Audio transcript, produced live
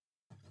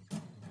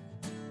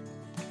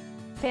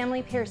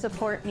Family peer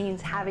support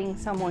means having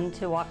someone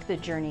to walk the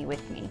journey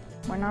with me.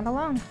 We're not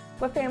alone.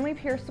 What family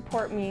peer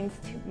support means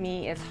to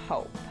me is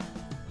hope.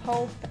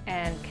 Hope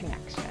and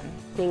connection.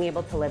 Being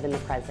able to live in the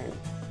present.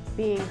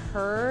 Being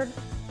heard,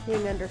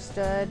 being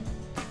understood,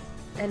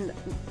 and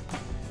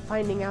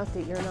finding out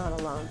that you're not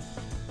alone.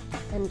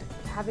 And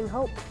having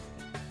hope.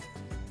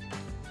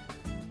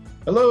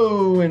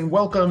 Hello and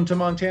welcome to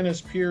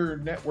Montana's Peer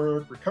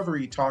Network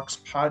Recovery Talks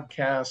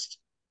podcast.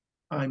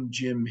 I'm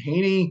Jim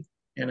Haney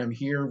and I'm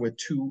here with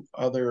two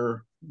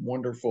other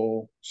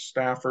wonderful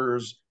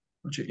staffers.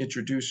 Why don't you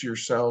introduce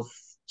yourself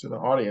to the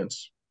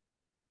audience?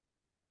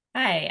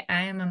 Hi,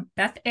 I'm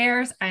Beth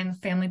Ayers. I'm a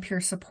Family Peer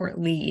Support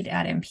Lead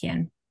at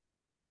MPN.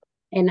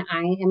 And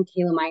I am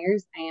Kayla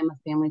Myers. I am a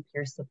Family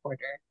Peer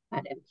Supporter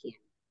at MPN.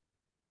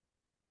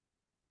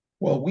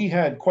 Well, we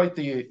had quite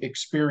the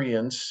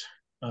experience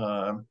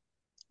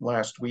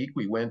last week.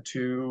 We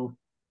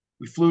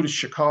flew to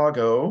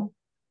Chicago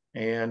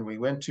and we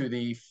went to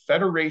the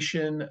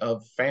Federation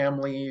of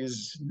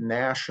Families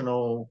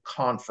National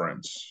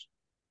Conference.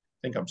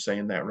 I think I'm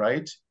saying that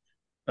right.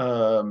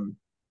 And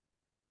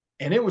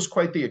it was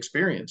quite the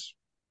experience.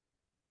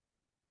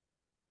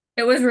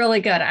 It was really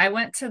good. I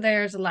went to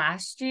theirs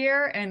last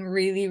year and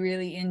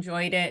really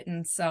enjoyed it.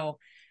 And so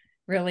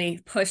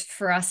really pushed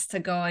for us to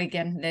go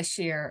again this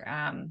year.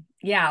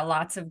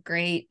 Lots of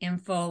great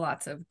info,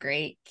 lots of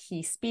great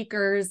key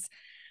speakers,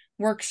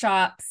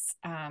 workshops,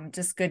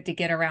 just good to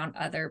get around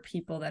other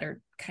people that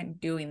are kind of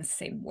doing the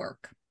same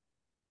work.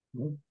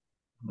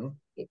 Mm-hmm.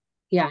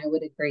 Yeah, I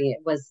would agree. It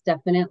was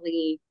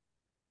definitely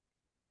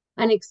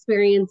an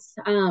experience.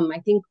 I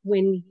think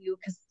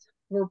because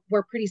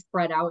we're pretty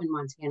spread out in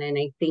Montana, and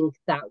I think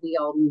that we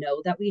all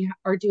know that we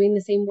are doing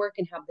the same work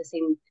and have the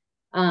same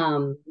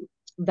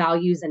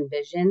values and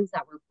visions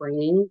that we're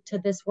bringing to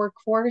this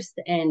workforce.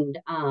 And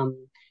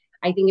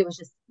I think it was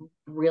just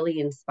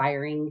really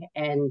inspiring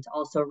and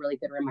also a really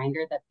good reminder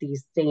that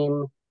these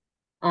same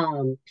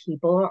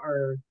people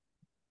are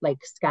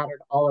like scattered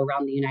all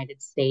around the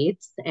United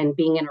States, and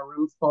being in a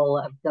room full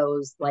of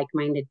those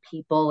like-minded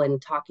people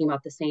and talking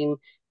about the same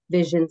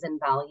visions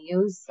and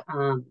values.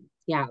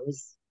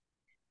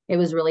 It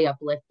was really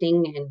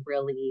uplifting, and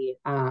really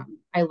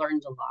I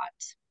learned a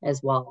lot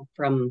as well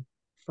from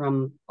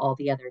all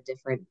the other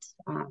different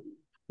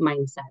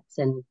mindsets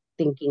and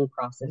thinking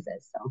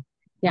processes. So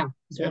yeah,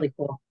 it's really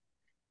cool.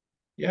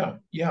 Yeah,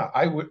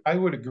 I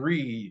would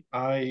agree.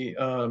 I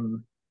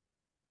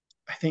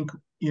think,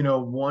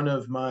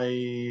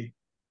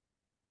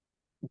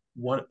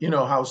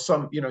 how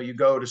some, you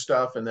go to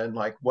stuff and then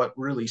like what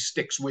really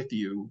sticks with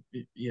you,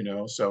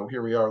 so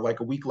here we are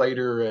like a week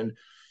later and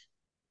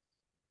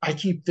I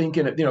keep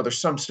thinking, there's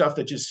some stuff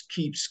that just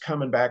keeps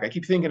coming back. I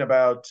keep thinking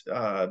about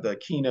the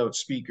keynote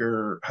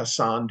speaker,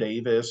 Hassan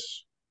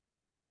Davis,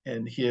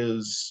 and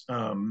his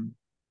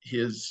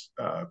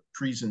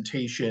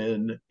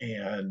presentation.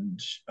 And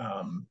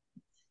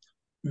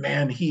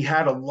man, he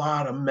had a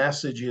lot of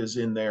messages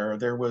in there.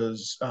 There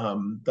was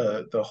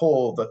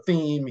the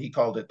theme, he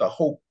called it the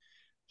hope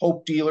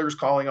dealers,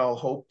 calling all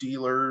hope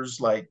dealers.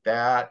 Like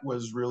that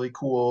was really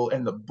cool.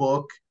 And the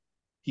book,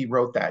 he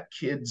wrote that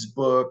kids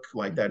book,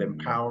 like that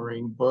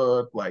empowering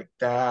book, like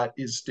that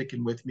is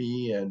sticking with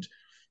me. And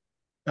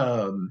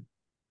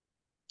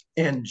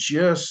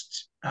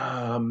just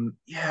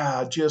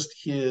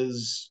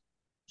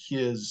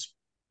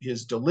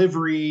his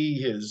delivery,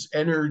 his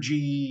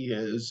energy,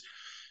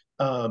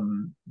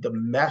 the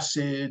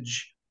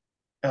message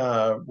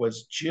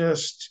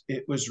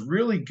it was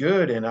really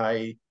good. And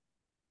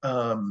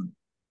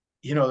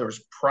there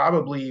was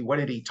probably, what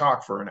did he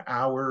talk for, an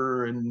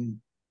hour and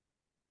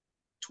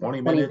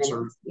 20 minutes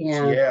or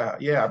yeah.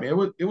 I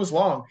mean, it was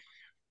long,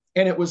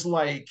 and it was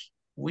like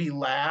we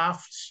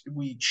laughed,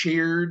 we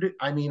cheered.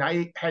 I mean,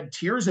 I had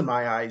tears in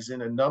my eyes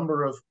in a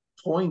number of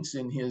points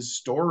in his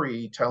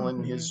story,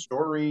 telling his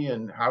story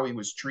and how he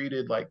was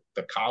treated, like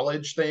the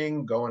college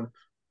thing, going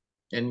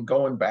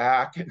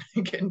back and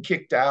getting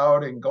kicked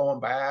out and going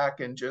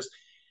back, and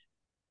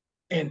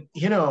it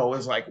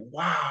was like,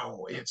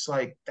 wow, it's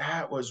like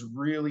that was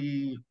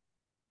really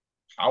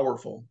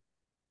powerful.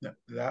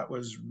 That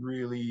was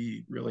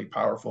really, really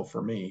powerful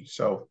for me.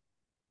 So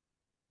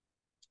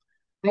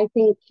I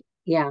think,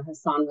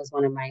 Hassan was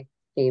one of my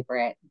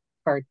favorite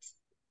parts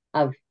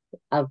of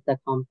the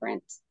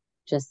conference.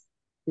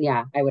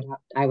 I would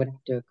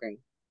have to agree.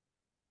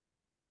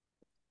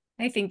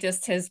 I think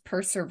just his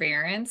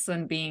perseverance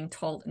when being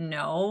told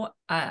no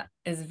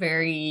is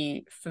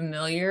very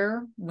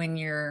familiar when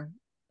you're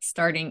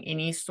starting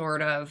any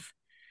sort of,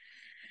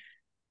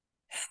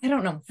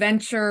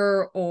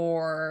 venture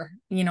or,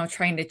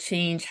 trying to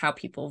change how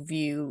people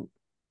view,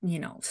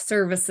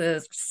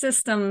 services,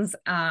 systems,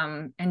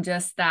 and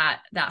just that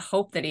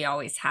hope that he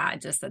always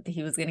had, just that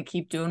he was going to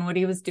keep doing what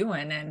he was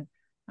doing. And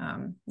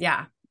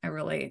I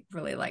really,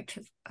 really liked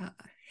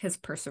his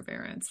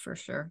perseverance for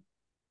sure.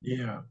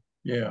 Yeah.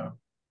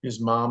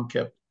 His mom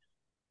kept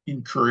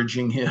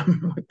encouraging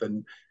him with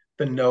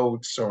the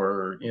notes,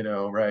 or,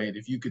 right,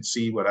 if you could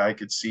see what I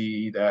could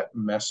see, that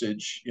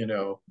message,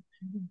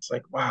 It's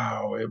like,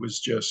 wow, it was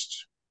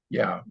just,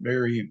 yeah,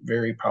 very,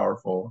 very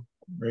powerful,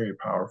 very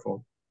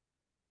powerful.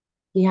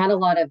 He had a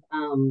lot of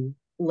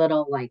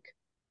little like,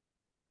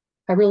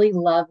 I really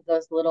love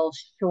those little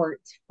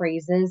short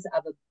phrases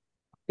of a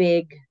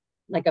big,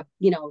 like a,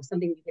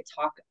 something you could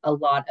talk a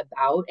lot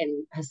about.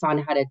 And Hassan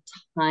had a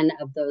ton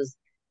of those,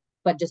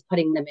 but just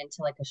putting them into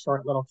like a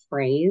short little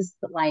phrase.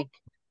 Like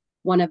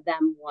one of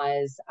them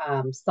was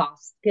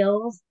soft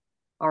skills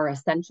are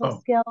essential Oh,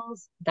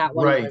 skills. That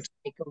one right, was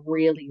like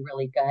really,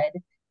 really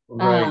good.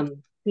 right.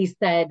 He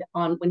said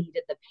when he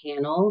did the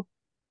panel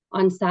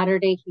on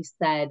Saturday, he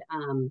said,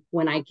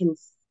 when I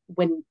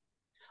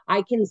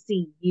can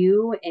see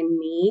you and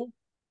me,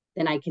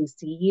 then I can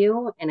see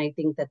you. And I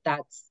think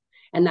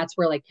that's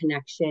where like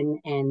connection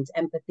and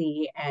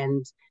empathy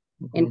and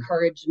Mm-hmm.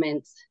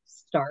 encouragement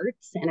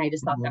starts. And I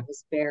just thought Mm-hmm. that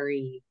was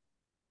very,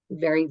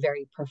 very,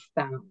 very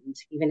profound.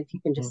 Even if you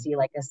can just Mm-hmm. see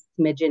like a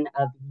smidgen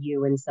of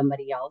you and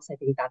somebody else, I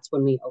think that's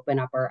when we open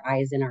up our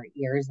eyes and our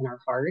ears and our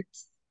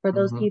hearts for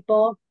those Mm-hmm.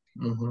 people.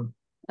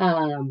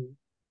 Mm-hmm.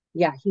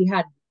 Yeah, he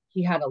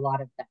had a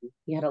lot of them.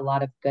 He had a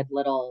lot of good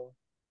little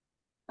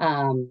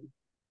um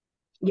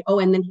oh,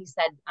 and then he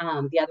said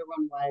the other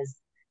one was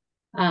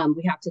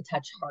we have to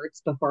touch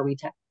hearts before we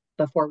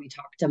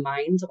talk to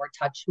minds or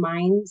touch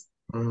minds.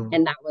 Mm-hmm.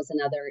 And that was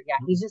another, yeah,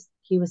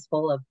 he was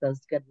full of those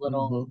good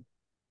little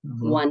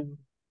Mm-hmm. Mm-hmm.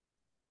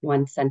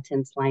 one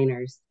sentence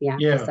liners. Yeah,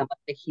 to Yeah, sum up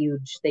a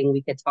huge thing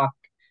we could talk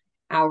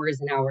hours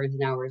and hours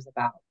and hours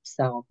about.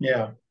 So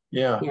yeah,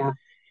 yeah. yeah.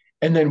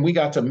 And then we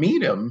got to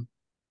meet him.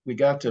 We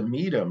got to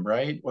meet him,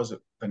 right? Was it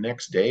the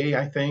next day,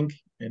 I think?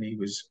 And he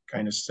was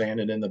kind of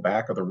standing in the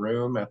back of the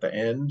room at the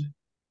end.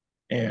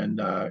 And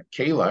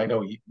Kayla, I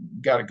know you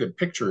got a good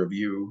picture of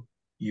you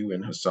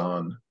and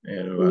Hassan,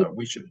 and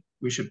we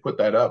should put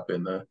that up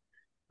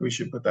we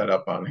should put that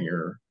up on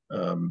here.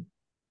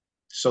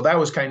 So that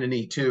was kind of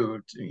neat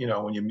too,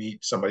 when you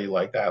meet somebody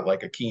like that,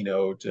 like a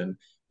keynote, and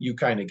you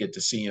kind of get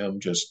to see him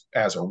just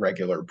as a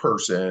regular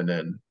person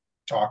and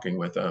talking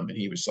with him. And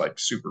he was like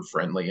super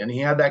friendly, and he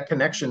had that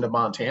connection to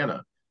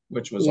Montana,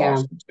 which was Yeah,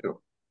 awesome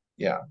too.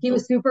 Yeah. he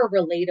was super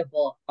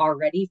relatable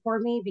already for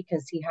me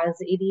because he has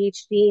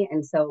ADHD.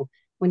 And so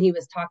when he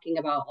was talking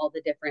about all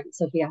the different,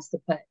 so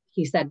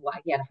he said what,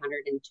 he had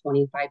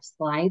 125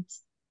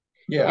 slides.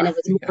 And Yeah. it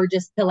was Yeah. more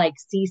just to like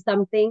see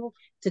something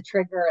to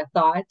trigger a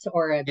thought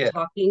or a Yeah.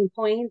 talking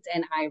point.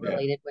 And I Yeah.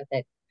 related with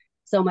it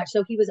so much.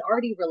 So he was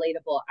already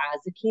relatable as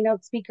a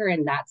keynote speaker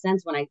in that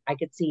sense when I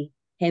could see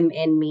him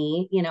in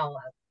me,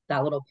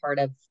 that little part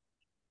of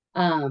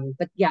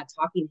but yeah,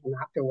 talking to him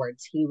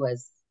afterwards, he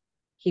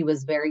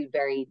was very,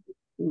 very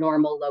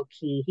normal, low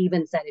key. He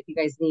even said, if you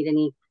guys need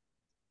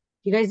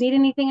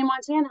anything in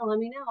Montana, let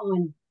me know.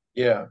 And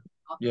Yeah.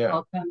 I'll, Yeah.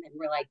 I'll come. And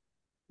we're like,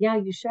 yeah,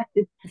 you should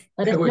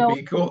let us It would know.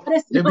 be cool. Let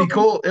us It'd know. be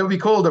cool. It would be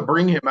cool to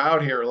bring him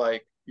out here,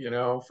 like,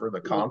 for the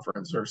Yeah.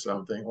 conference or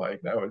something.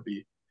 Like that would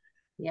be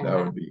that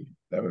Yeah. would be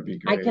that would be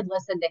I great. could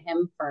listen to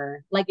him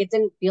for like it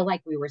didn't feel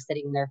like we were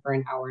sitting there for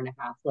an hour and a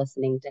half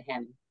listening to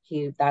him.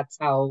 That's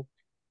how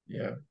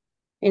Yeah.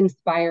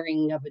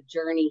 inspiring of a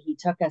journey he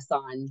took us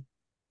on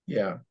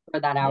Yeah. for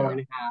that hour Yeah. and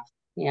a half.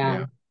 Yeah.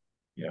 Yeah.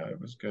 Yeah. It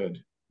was good.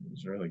 It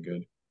was really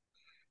good.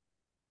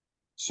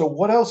 So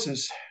what else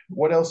is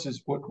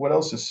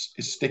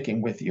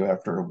sticking with you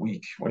after a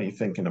week? What are you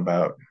thinking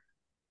about?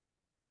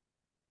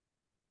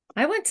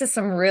 I went to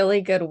some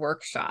really good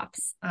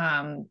workshops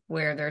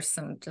where there's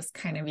some just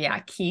kind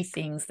of, key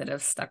things that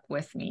have stuck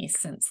with me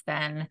since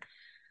then.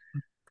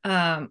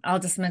 I'll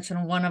just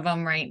mention one of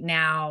them right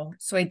now.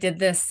 So I did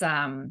this, see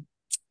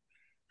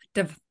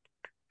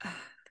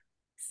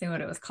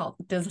what it was called,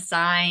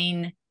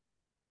 design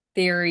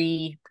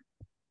theory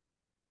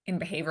in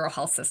behavioral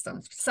health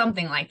systems,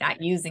 something like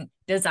that, using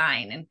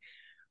design. And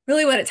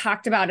really what it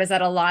talked about is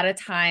that a lot of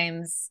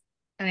times,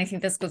 and I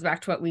think this goes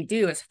back to what we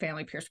do as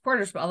family peer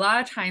supporters, but a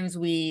lot of times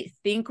we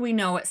think we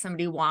know what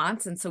somebody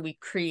wants. And so we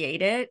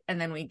create it and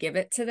then we give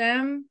it to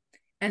them.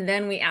 And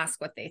then we ask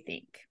what they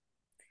think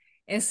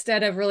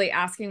instead of really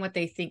asking what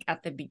they think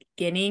at the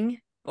beginning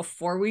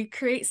before we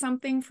create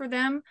something for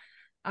them.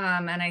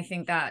 And I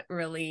think that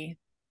really,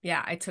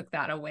 I took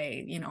that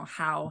away,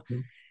 how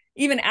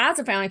even as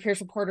a family peer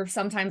supporter,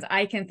 sometimes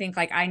I can think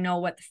like I know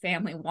what the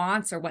family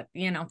wants or what,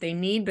 they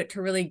need, but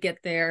to really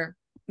get their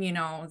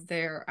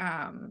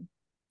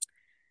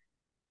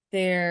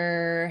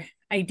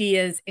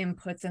ideas,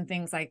 inputs, and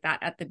things like that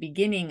at the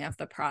beginning of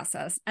the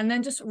process. And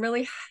then just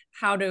really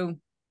how to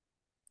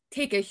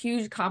take a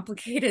huge,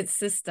 complicated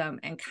system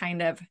and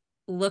kind of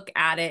look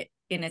at it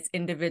in its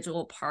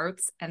individual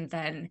parts and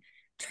then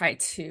try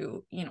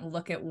to,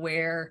 look at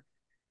where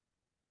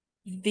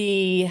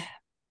the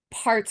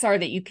parts are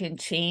that you can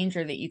change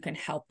or that you can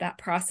help that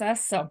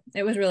process. So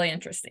it was really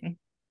interesting.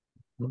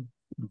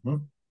 Mm-hmm.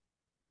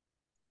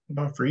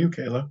 About for you,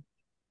 Kayla?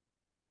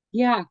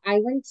 Yeah, I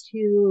went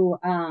to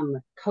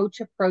coach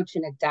approach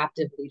and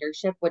adaptive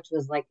leadership, which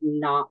was like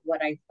not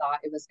what I thought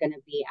it was going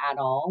to be at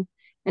all.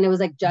 And it was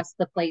like just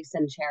the place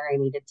and chair I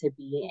needed to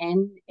be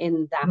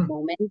in that Hmm.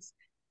 moment.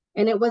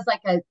 And it was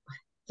like a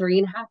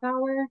 3.5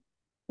 hour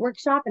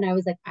workshop, and I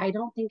was like, I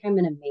don't think I'm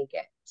going to make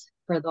it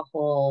for the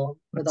whole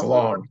That's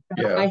long.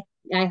 workshop.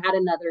 Yeah. I had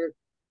another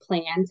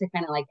plan to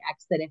kind of like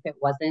exit if it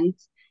wasn't.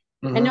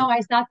 Mm-hmm. And no, I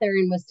sat there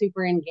and was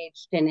super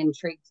engaged and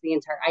intrigued the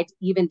entire. I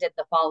even did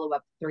the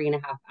follow-up 3.5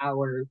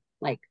 hour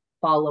like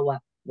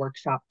follow-up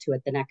workshop to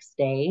it the next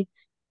day.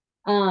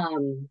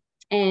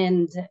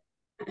 And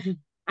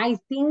I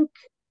think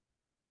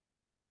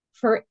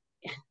for,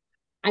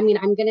 I mean,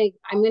 I'm gonna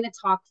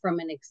talk from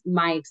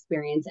my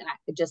experience and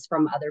just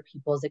from other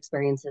people's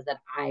experiences that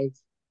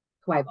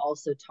who I've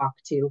also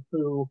talked to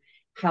who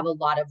have a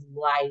lot of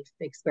life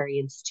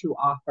experience to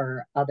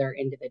offer other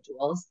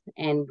individuals.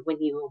 And when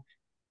you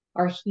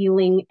are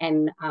healing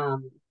and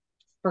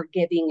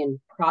forgiving and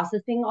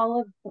processing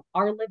all of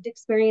our lived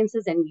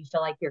experiences, and you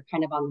feel like you're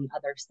kind of on the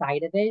other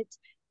side of it,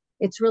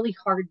 it's really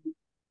hard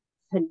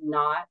to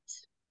not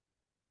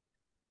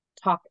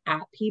talk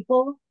at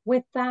people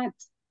with that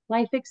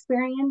life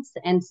experience.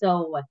 And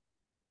so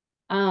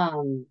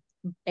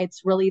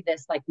it's really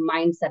this like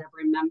mindset of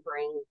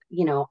remembering,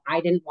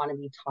 I didn't want to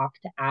be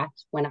talked at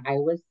when I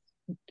was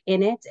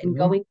in it and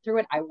going through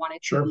it. I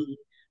wanted to be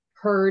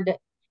heard,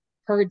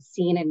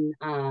 seen,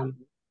 and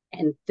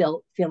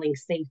feeling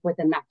safe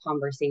within that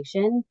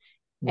conversation.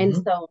 And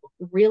so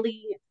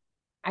really,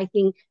 I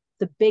think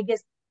the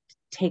biggest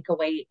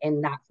takeaway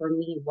in that for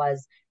me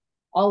was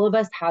all of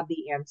us have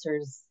the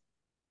answers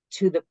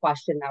to the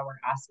question that we're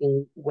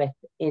asking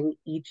within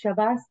each of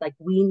us. Like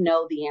we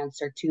know the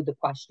answer to the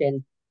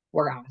question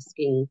we're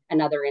asking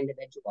another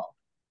individual.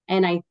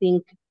 And I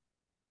think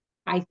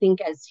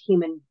as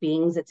human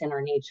beings, it's in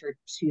our nature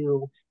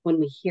to, when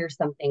we hear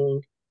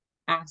something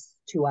asked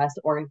to us,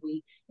 or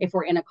if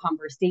we're in a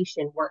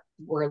conversation,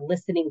 we're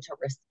listening to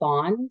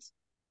respond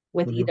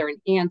with either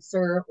an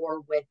answer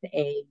or with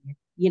a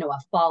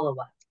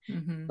follow-up.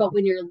 But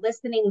when you're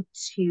listening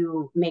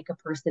to make a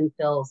person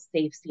feel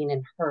safe, seen,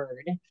 and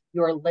heard,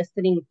 you're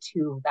listening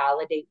to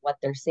validate what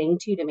they're saying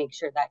to you to make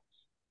sure that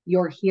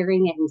you're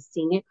hearing it and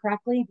seeing it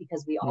correctly,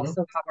 because we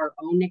also have our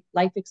own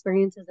life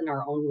experiences and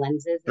our own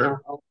lenses and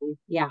our own,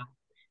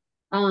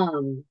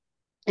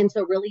 and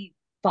so really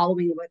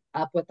following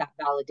up with that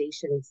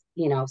validation,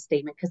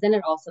 statement, because then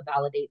it also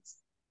validates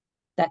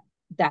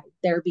that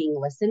they're being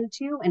listened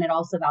to, and it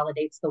also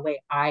validates the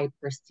way I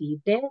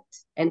perceived it.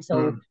 And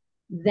so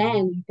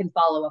then you can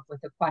follow up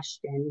with a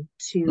question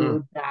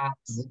to that,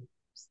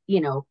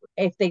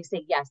 if they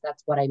say, yes,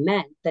 that's what I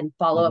meant, then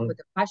follow up with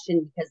a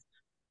question, because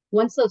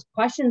once those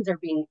questions are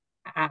being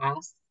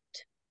asked,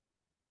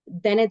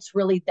 then it's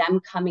really them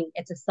coming,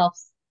 it's a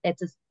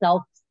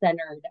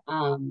self-centered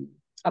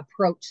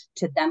approach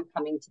to them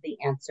coming to the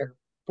answer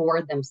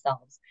for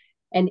themselves.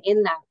 And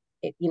in that,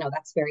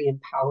 that's very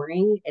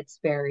empowering. It's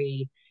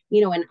very,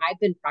 and I've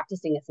been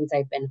practicing it since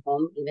I've been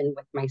home, even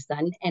with my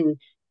son. And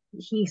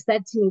he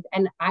said to me,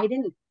 and I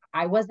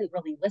wasn't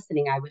really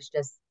listening. I was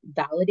just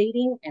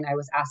validating, and I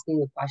was asking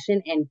the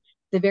question. And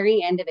the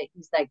very end of it,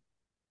 he's like,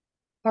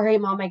 all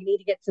right, Mom, I need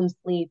to get some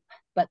sleep,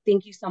 but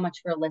thank you so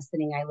much for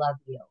listening. I love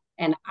you.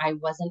 And I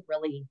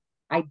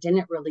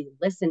didn't really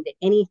listen to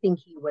anything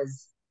he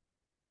was,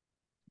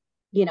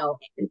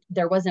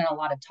 there wasn't a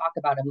lot of talk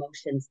about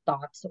emotions,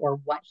 thoughts, or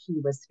what he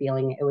was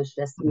feeling. It was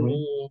just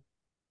me,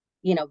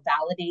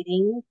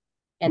 validating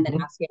and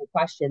then asking a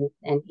question.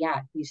 And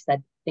he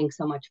said, thanks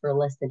so much for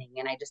listening.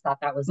 And I just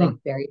thought that was like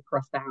very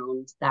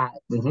profound, that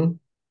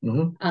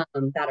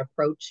that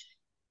approach.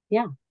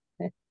 Yeah.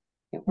 It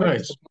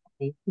works.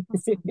 Nice.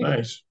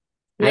 Nice.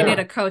 Yeah. I did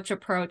a coach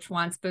approach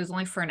once, but it was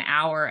only for an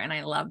hour, and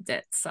I loved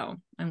it. So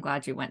I'm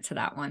glad you went to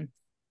that one.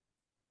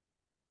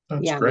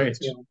 That's great.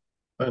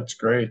 That's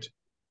great.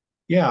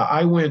 Yeah,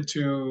 I went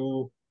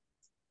to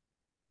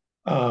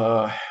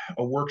a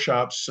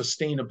workshop,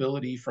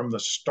 Sustainability from the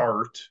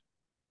Start,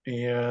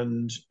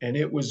 and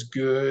it was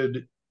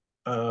good.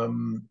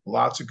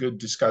 Lots of good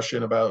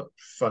discussion about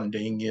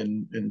funding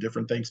and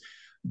different things.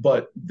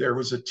 But there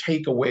was a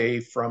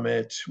takeaway from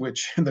it,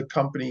 which the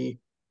company,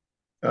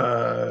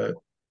 it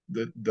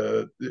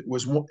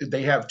was,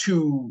 they have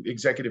two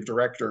executive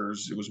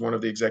directors. It was one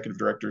of the executive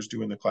directors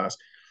doing the class,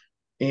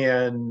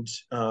 and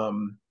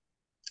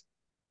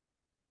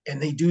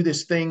they do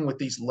this thing with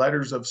these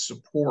letters of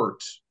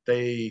support.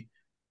 They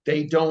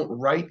don't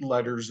write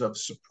letters of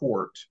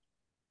support.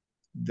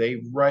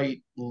 They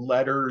write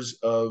letters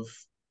of,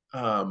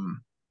 how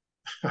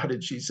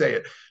did she say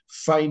it?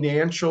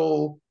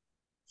 Financial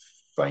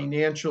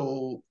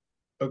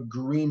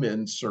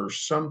agreements or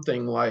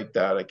something like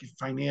that. Like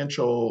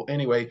financial,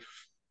 anyway.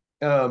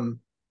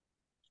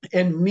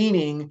 And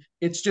meaning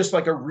it's just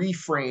like a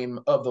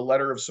reframe of the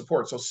letter of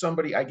support. So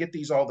I get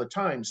these all the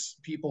time.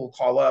 People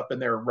call up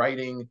and they're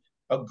writing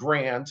a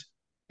grant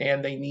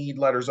and they need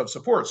letters of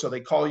support. So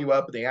they call you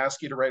up and they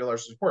ask you to write a letter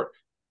of support.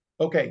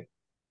 Okay.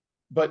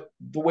 But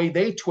the way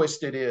they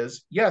twist it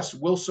is, yes,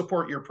 we'll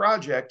support your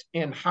project.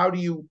 And how do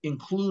you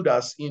include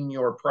us in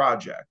your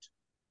project?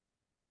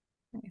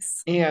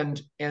 Nice.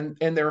 And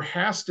there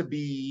has to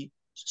be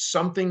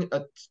something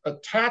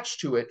attached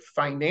to it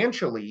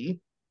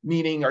financially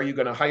meaning, are you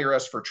going to hire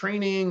us for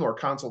training or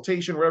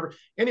consultation, whatever?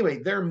 Anyway,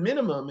 their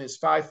minimum is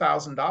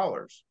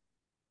 $5,000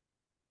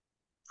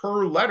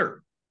 per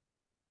letter.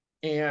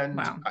 And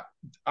wow.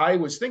 I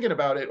was thinking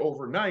about it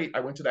overnight.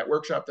 I went to that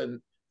workshop,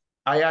 then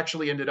I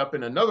actually ended up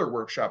in another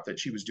workshop that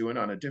she was doing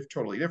on a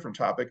totally different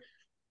topic.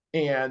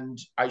 And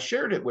I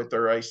shared it with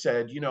her. I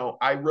said,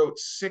 I wrote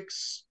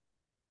 6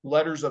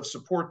 letters of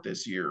support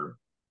this year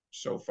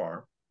so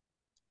far.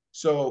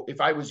 So if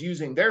I was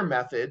using their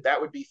method, that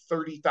would be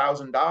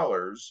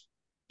 $30,000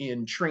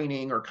 in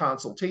training or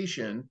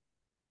consultation.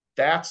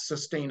 That's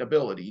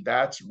sustainability.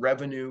 That's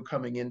revenue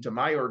coming into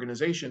my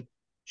organization.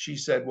 She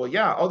said, well,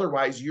 yeah,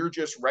 otherwise you're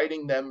just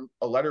writing them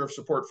a letter of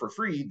support for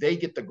free. They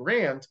get the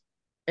grant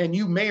and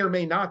you may or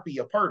may not be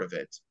a part of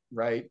it,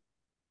 right?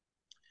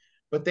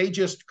 But they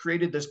just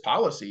created this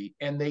policy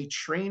and they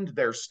trained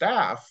their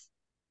staff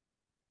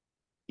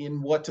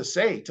in what to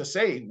say,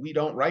 we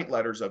don't write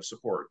letters of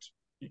support,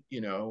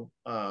 and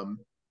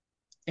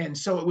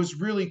so it was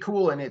really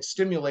cool, and it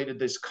stimulated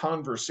this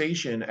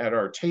conversation at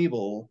our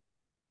table,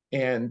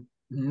 and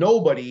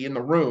nobody in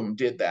the room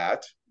did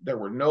that. There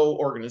were no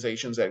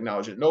organizations that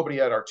acknowledged it, nobody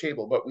at our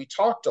table, but we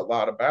talked a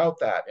lot about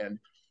that, and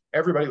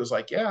everybody was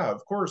like, yeah,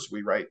 of course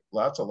we write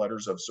lots of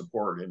letters of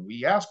support and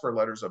we ask for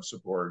letters of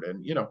support,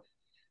 and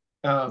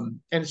and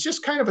it's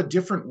just kind of a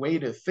different way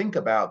to think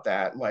about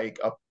that.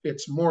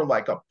 It's more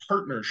like a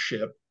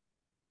partnership,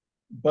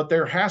 but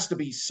there has to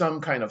be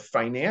some kind of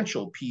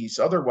financial piece.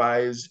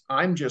 Otherwise,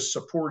 I'm just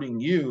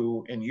supporting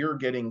you and you're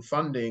getting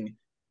funding,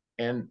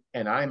 and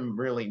I'm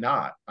really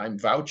not. I'm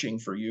vouching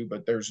for you,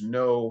 but there's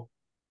no,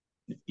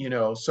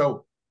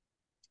 so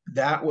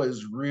that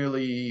was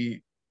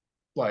really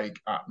like,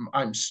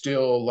 I'm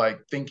still like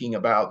thinking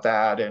about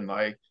that, and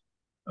like,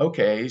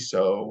 okay,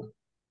 so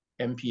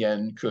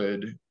MPN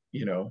could,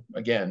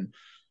 again,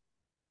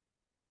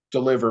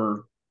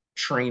 deliver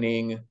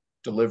training,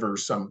 deliver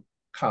some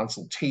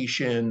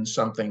consultation,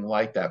 something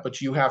like that. But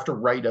you have to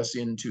write us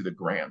into the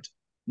grant,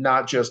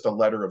 not just a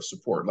letter of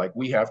support. Like,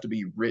 we have to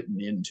be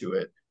written into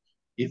it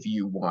if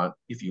you want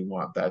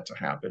that to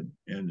happen.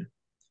 And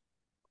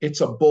it's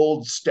a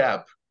bold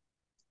step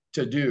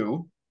to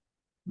do,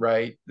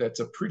 right? That's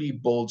a pretty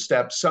bold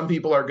step. Some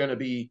people are going to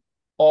be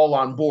all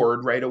on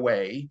board right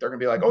away. They're going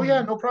to be like, oh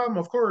yeah, no problem.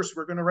 Of course,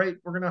 we're going to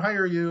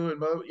hire you.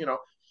 And,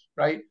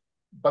 right.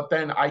 But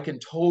then I can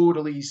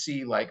totally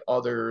see like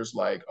others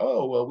like,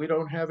 oh, well, we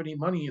don't have any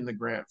money in the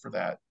grant for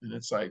that. And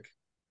it's like,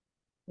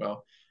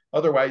 well,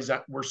 otherwise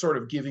we're sort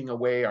of giving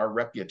away our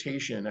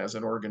reputation as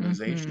an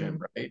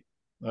organization, right?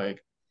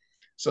 Like,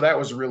 so that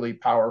was really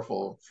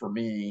powerful for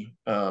me.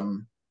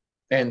 And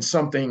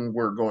something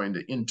we're going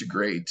to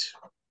integrate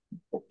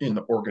in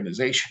the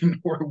organization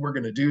where we're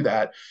going to do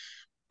that.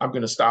 I'm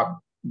going to stop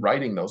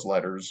writing those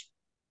letters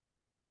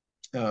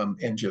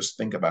and just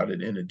think about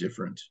it in a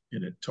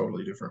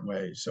totally different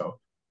way. So,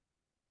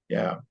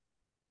 yeah.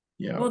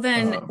 Well,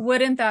 then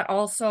wouldn't that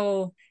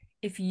also,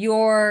 if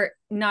you're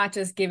not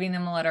just giving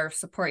them a letter of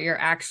support, you're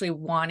actually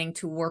wanting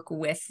to work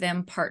with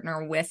them,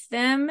 partner with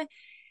them,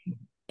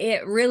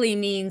 it really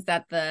means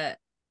that the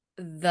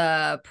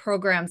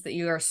programs that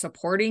you are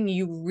supporting,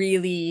 you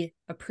really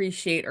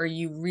appreciate, or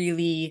you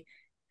really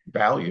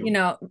value,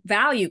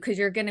 because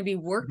you're going to be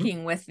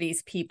working with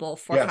these people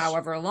for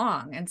however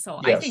long. And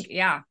so I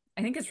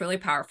think it's really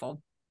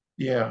powerful.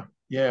 Yeah.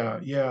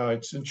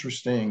 It's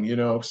interesting,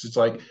 because it's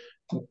like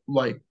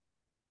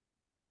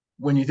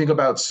when you think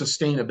about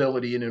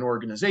sustainability in an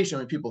organization,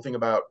 when people think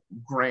about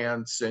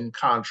grants and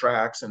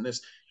contracts and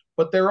this,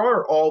 but there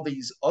are all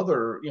these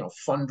other,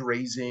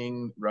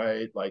 fundraising,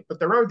 right? Like, but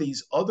there are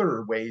these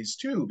other ways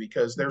too,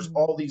 because there's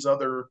all these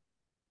other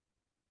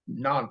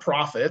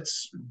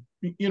nonprofits,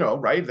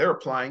 right? They're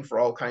applying for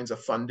all kinds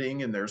of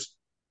funding, and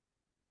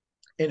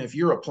if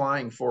you're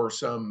applying for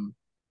some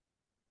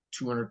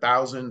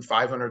 $200,000,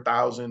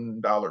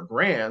 $500,000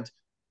 grant,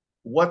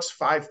 what's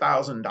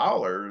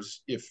 $5,000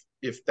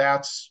 if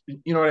that's,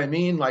 you know what I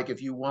mean? Like,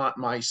 if you want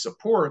my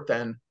support,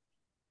 then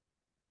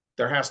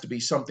there has to be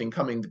something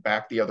coming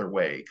back the other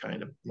way,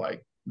 kind of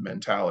like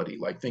mentality,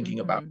 like thinking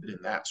about it in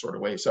that sort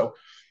of way. So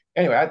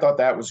anyway, I thought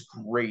that was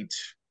great.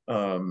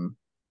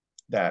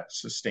 That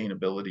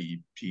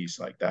sustainability piece,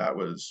 like that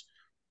was,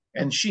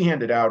 and she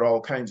handed out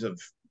all kinds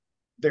of,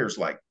 there's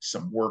like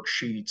some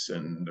worksheets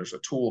and there's a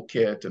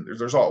toolkit and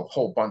there's a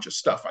whole bunch of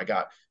stuff I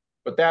got,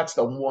 but that's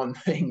the one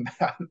thing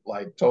that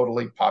like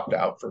totally popped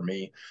out for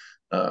me,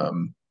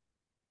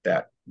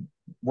 that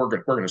we're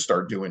going to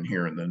start doing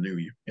here in the new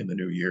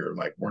year.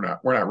 Like, we're not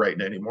writing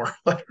any more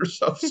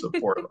letters of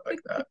support like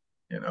that,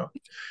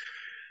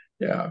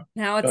 Yeah.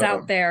 Now it's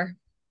out there.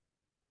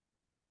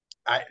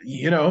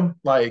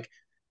 It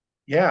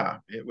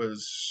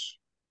was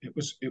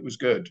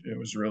good. It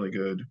was really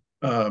good.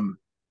 The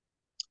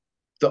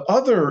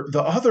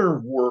other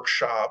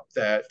workshop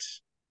that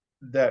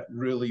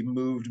really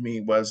moved me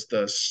was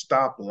the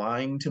Stop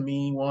Lying to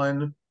Me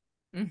one.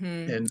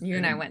 And you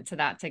and I went to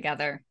that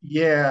together.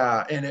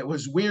 Yeah. And it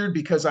was weird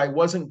because I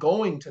wasn't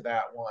going to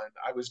that one.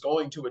 I was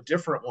going to a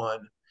different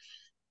one.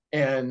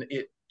 And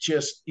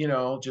just,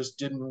 just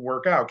didn't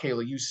work out.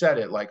 Kayla, you said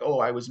it, like, oh,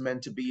 I was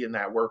meant to be in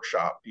that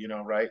workshop,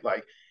 right?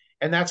 Like,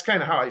 and that's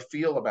kind of how I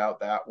feel about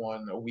that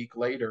one. A week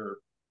later,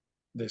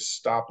 this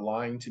stopped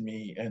lying to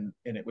me, and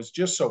it was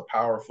just so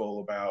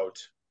powerful about,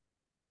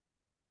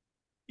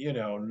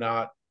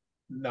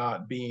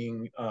 not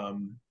being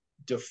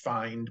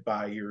defined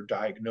by your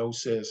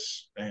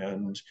diagnosis,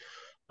 and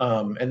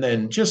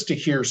then just to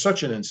hear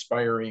such an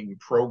inspiring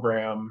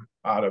program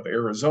out of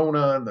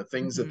Arizona and the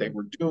things that they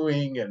were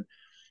doing,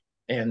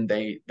 and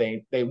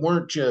they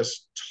weren't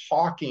just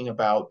talking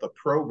about the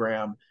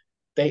program,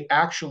 they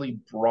actually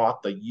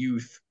brought the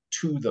youth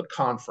to the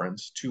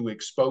conference to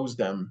expose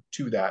them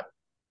to that.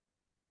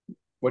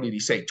 What did he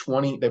say?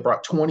 20, they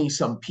brought 20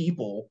 some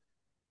people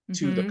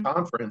to the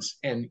conference,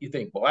 and you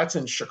think, well, that's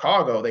in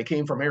Chicago, they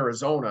came from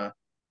Arizona.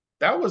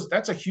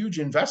 That's a huge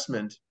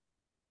investment.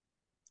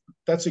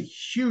 That's a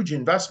huge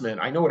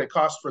investment. I know what it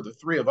cost for the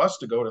three of us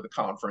to go to the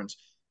conference,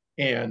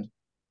 and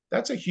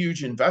that's a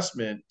huge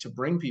investment to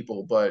bring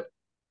people. But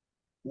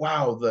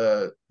wow,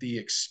 the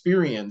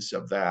experience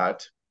of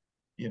that,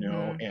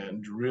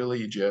 and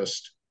really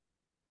just,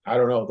 I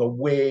don't know, the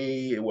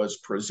way it was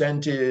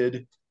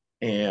presented,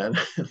 and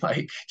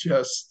like,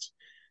 just,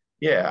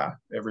 yeah,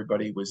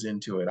 everybody was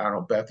into it. I don't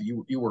know, Beth,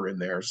 you were in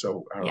there,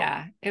 so I don't know.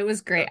 Yeah, it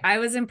was great. I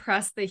was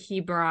impressed that he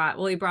brought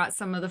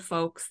some of the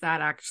folks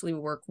that actually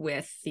work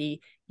with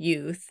the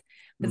youth,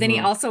 but then he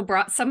also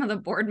brought some of the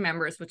board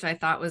members, which I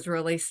thought was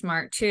really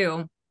smart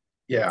too.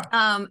 Yeah.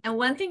 And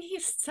one thing he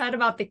said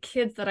about the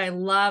kids that I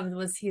loved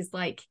was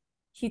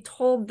he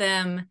told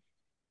them,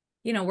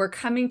 we're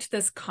coming to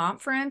this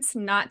conference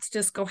not to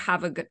just go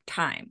have a good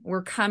time.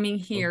 We're coming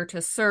here to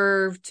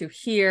serve, to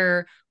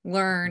hear,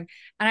 learn.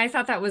 And I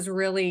thought that was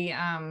really,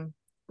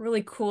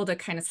 really cool to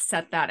kind of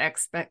set that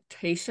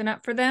expectation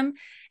up for them.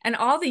 And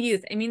all the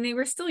youth, I mean, they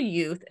were still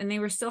youth and they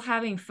were still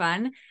having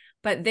fun,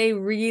 but they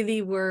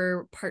really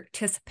were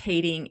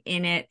participating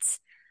in it.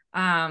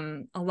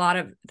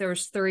 There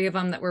was 3 of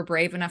them that were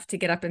brave enough to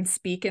get up and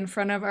speak in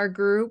front of our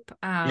group.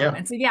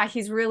 And so, yeah,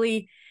 he's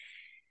really,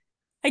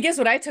 I guess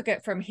what I took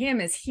it from him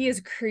is he is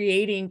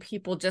creating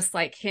people just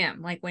like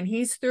him. Like when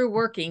he's through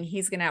working,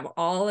 he's going to have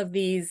all of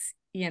these,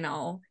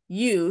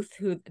 youth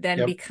who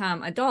then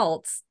become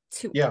adults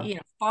to,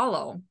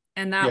 follow.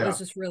 And that was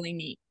just really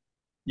neat.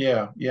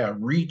 Yeah.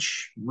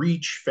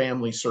 Reach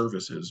Family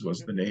Services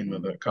was the name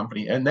of the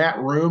company. And that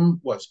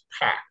room was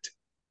packed.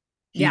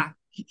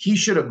 He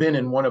should have been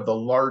in one of the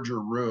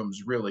larger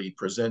rooms really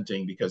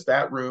presenting, because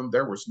that room,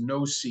 there was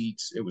no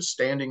seats. It was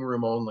standing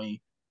room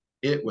only.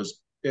 It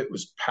was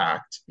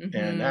packed,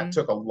 and that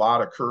took a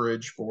lot of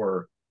courage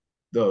for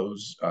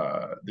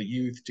the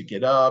youth to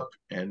get up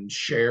and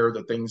share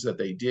the things that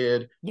they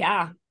did.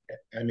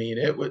 I mean,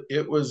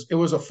 it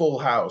was a full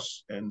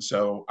house, and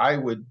so I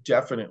would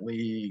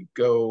definitely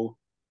go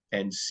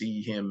and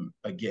see him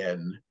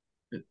again,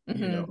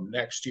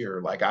 next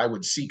year. Like, I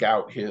would seek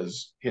out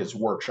his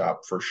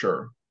workshop for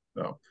sure.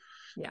 So,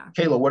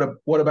 Kayla,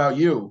 what about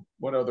you?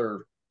 What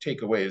other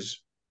takeaways?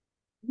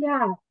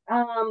 Yeah,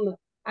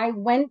 I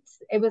went.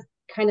 It was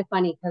kind of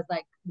funny because,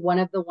 like, one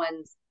of the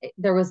ones,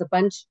 there was a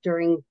bunch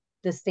during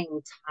the same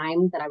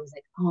time that I was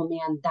like, oh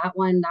man, that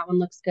one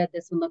looks good,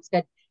 this one looks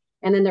good.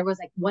 And then there was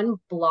like one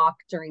block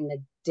during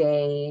the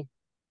day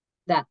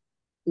that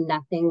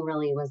nothing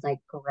really was like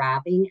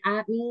grabbing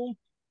at me.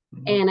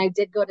 And I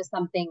did go to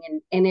something,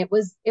 and it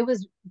was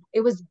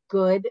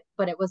good,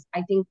 but it was,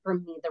 I think for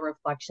me, the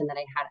reflection that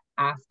I had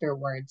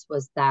afterwards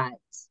was that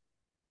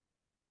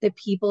the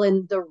people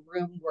in the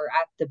room were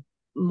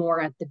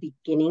more at the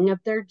beginning of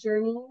their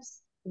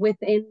journeys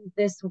within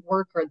this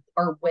work,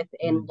 or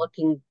within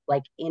looking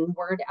like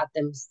inward at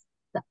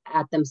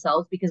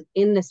themselves, because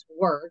in this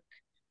work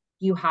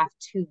you have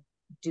to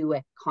do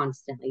it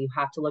constantly. You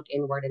have to look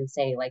inward and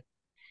say, like,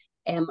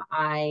 am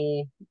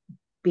I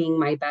being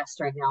my best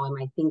right now?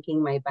 Am I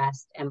thinking my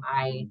best? Am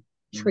I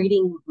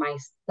treating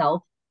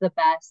myself the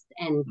best?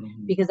 And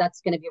because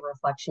that's going to be a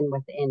reflection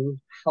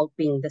within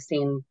helping the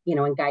same,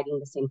 and guiding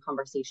the same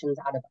conversations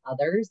out of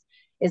others,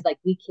 is like,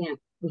 we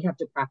have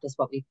to practice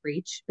what we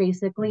preach,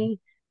 basically.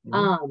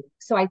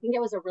 So I think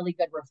it was a really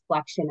good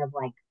reflection of,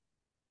 like,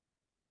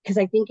 because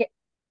I think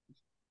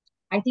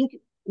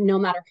no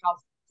matter how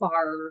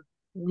far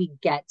we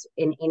get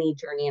in any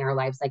journey in our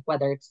lives, like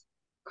whether it's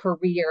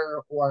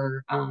career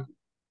or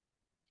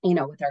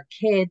with our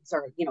kids,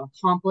 or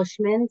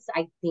accomplishments,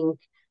 I think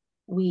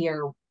we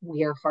are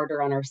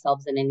harder on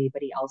ourselves than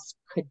anybody else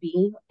could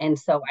be. And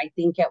so I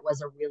think it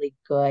was a really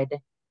good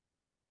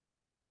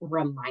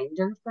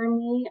reminder for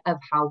me of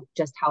how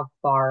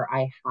far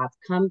I have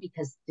come,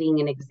 because seeing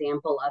an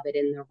example of it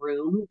in the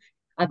room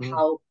of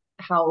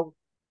how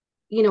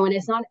and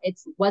it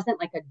wasn't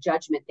like a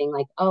judgment thing,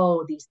 like,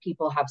 oh, these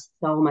people have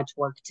so much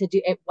work to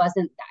do. It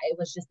wasn't that. It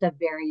was just a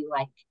very,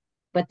 like,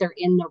 but they're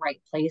in the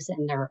right place,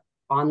 and they're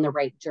on the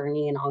right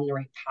journey and on the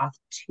right path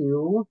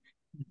to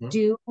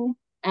do.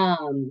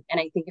 And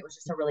I think it was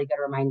just a really good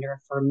reminder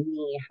for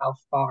me how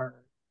far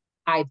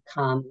I've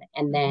come.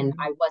 And then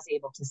I was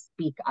able to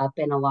speak up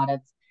in a lot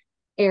of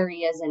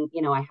areas, and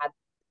I had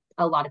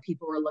a lot of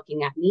people were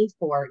looking at me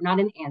for not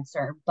an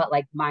answer, but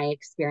like my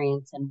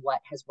experience and what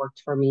has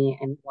worked for me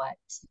and what,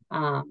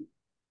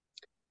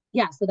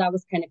 yeah, so that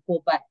was kind of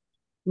cool. But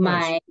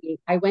Nice.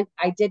 I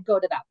did go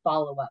to that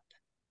follow up,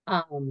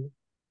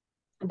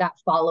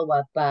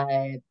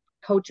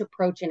 coach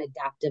approach and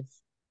adaptive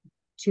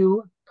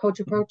coach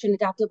approach and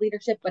adaptive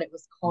leadership, but it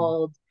was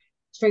called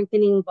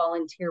strengthening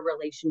volunteer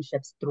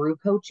relationships through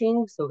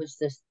coaching. So it was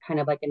just kind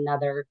of like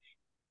another,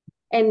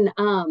 and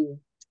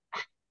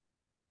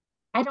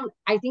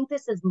I think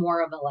this is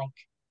more of a like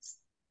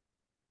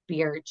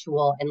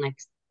spiritual and like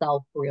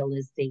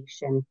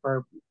self-realization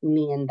for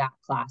me in that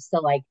class.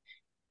 So like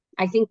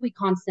I think we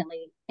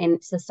constantly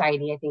in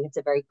society, I think it's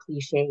a very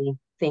cliche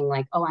thing,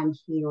 like, oh, I'm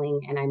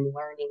healing and I'm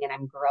learning and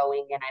I'm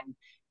growing and I'm,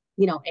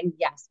 and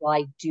yes, while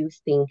I do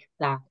think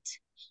that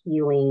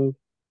healing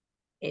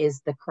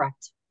is the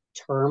correct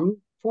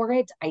term for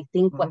it, I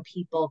think what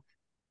people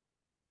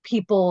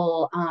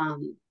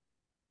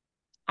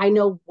I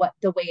know what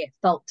the way it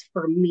felt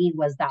for me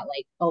was that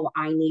like, oh,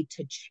 I need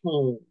to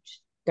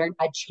change.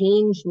 A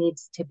change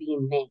needs to be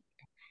made.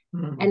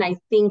 And I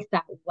think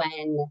that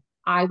when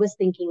I was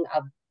thinking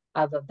of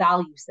a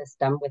value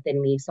system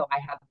within me, so I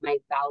have my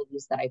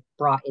values that I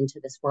brought into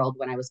this world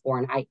when I was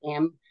born.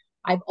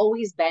 I've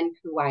always been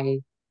who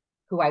I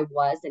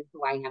was and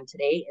who I am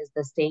today is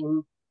the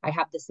same. I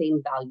have the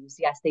same values.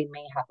 Yes, they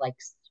may have like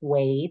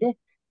swayed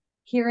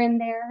here and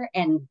there,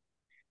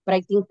 but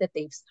I think that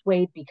they've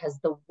swayed because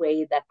the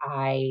way that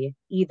I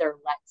either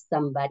let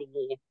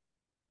somebody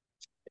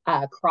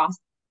cross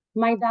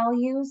my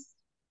values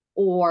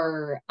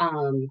or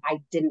I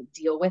didn't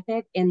deal with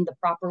it in the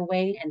proper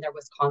way and there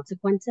was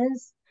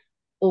consequences,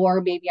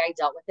 or maybe I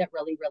dealt with it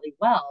really, really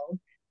well.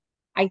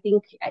 I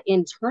think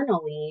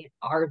internally,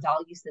 our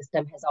value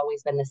system has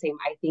always been the same.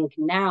 I think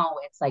now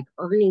it's like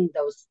earning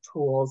those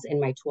tools in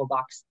my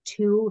toolbox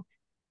to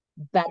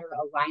better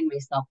align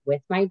myself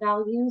with my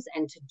values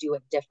and to do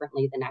it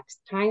differently the next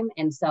time.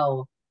 And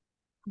so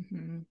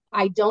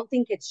I don't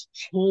think it's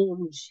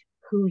change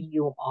who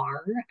you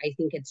are. I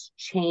think it's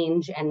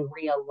change and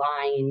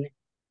realign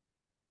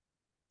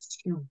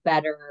to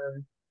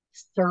better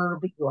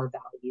serve your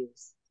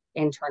values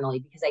internally,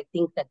 because I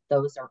think that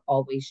those are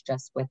always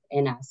just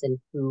within us and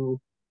who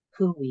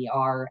we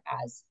are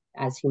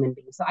as human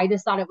beings. So I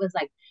just thought it was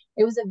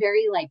a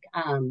very like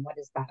what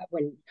is that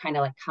when you kind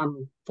of like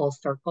come full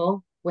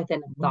circle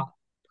within a thought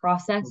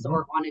process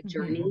or on a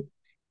journey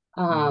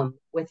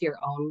with your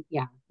own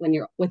when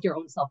you're with your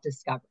own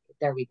self-discovery.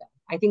 There we go.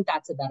 I think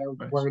that's a better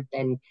word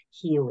than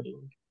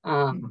healing.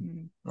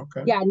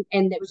 Okay. Yeah,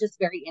 and it was just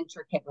very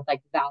intricate with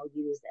like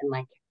values and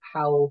like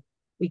how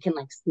we can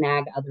like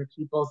snag other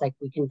people's, like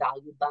we can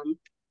value bump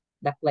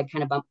that like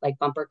kind of bump like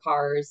bumper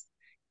cars.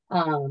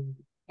 And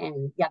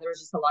yeah, there was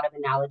just a lot of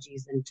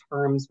analogies and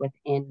terms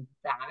within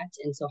that.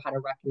 And so how to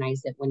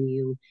recognize it when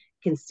you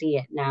can see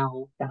it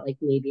now that like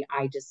maybe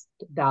I just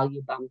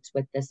value bumped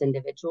with this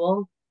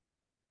individual.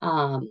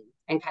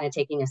 And kind of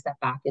taking a step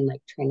back and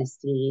like trying to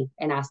see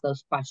and ask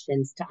those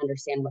questions to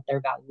understand what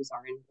their values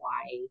are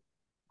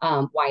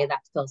and why that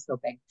feels so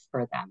big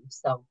for them.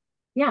 So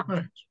yeah.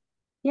 Right.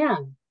 Yeah.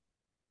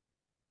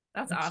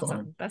 That's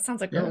awesome. That sounds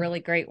like a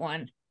really great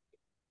one.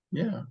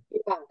 Yeah.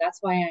 Yeah. That's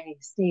why I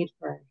stayed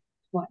for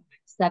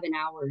 7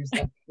 hours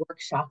of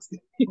workshops.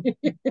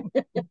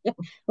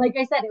 Like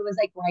I said, it was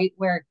like right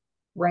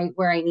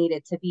where I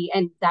needed to be.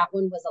 And that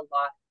one was a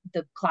lot.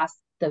 The class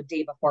the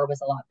day before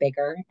was a lot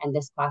bigger, and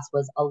this class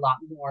was a lot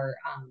more.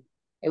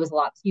 It was a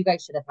lot. You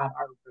guys should have had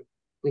our group.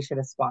 We should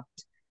have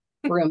swapped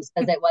rooms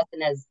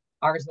because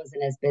ours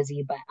wasn't as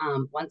busy. But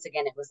once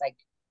again, it was like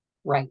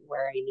right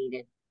where I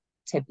needed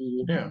to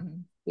be.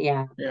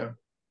 Yeah.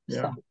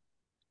 So.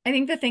 I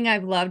think the thing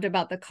I've loved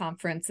about the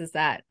conference is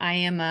that I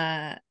am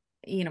I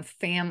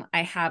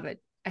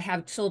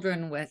have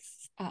children with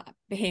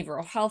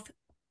behavioral health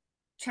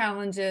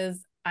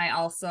challenges. I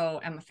also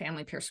am a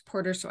family peer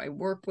supporter, so I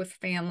work with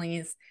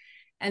families.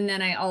 And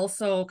then I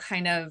also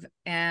kind of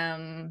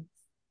am,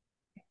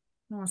 I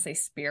don't want to say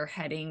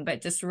spearheading, but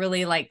just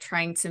really like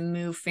trying to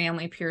move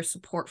family peer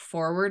support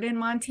forward in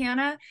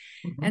Montana.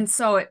 And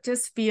so it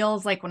just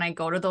feels like when I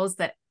go to those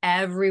that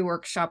every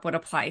workshop would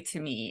apply to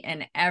me,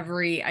 and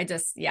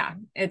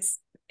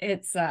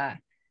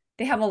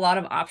they have a lot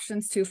of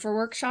options too for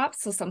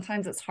workshops. So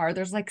sometimes it's hard.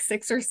 There's like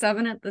 6 or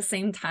 7 at the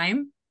same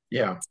time.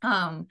 Yeah.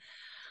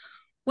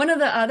 One of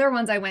the other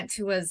ones I went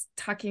to was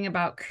talking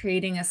about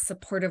creating a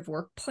supportive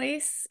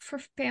workplace for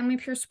family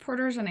peer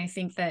supporters. And I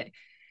think that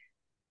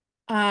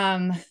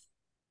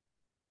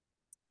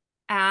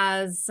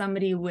as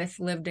somebody with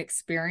lived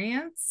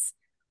experience,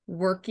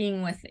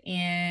 working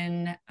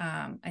within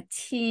a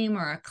team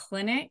or a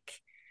clinic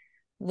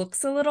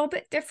looks a little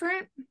bit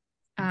different.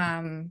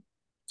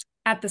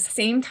 At the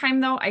same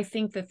time, though, I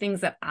think the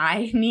things that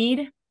I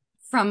need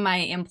from my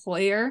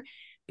employer,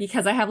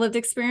 because I have lived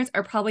experience,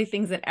 are probably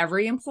things that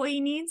every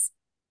employee needs,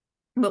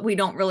 but we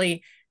don't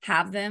really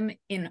have them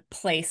in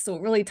place. So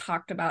it really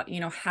talked about,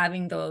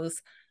 having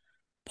those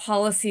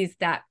policies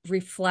that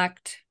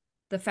reflect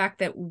the fact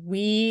that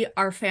we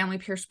are family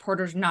peer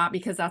supporters, not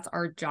because that's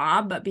our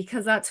job, but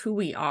because that's who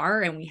we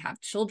are. And we have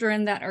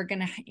children that are going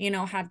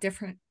to, have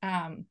different,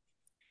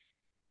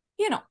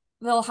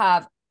 they'll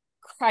have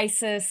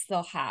crisis,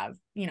 they'll have,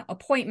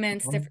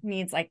 appointments, different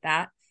needs like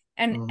that.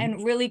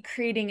 And really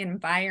creating an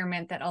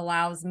environment that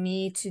allows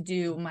me to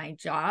do my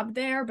job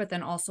there, but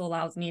then also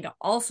allows me to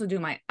also do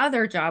my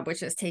other job,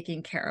 which is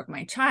taking care of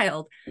my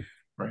child.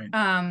 Right.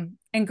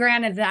 And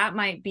granted, that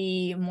might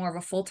be more of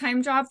a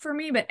full-time job for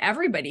me, but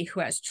everybody who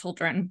has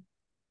children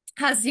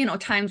has,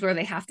 times where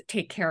they have to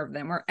take care of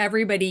them, or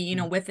everybody,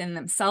 within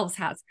themselves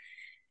has,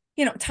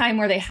 time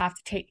where they have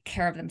to take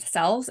care of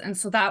themselves. And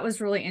so that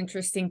was really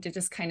interesting to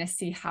just kind of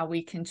see how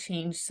we can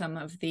change some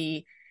of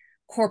the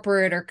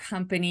corporate or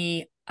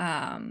company,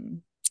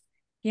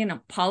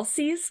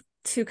 policies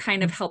to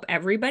kind of help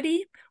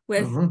everybody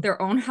with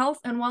their own health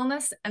and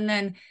wellness. And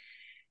then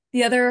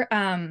the other,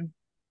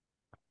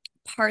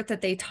 part that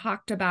they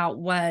talked about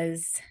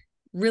was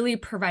really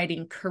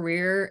providing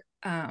career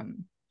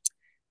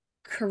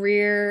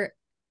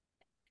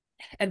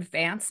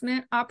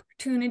advancement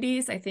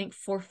opportunities, I think,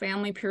 for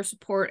family peer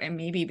support and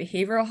maybe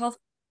behavioral health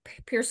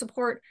peer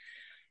support.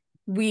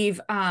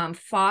 We've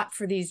fought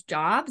for these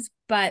jobs,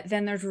 but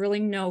then there's really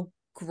no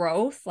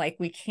growth. Like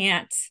we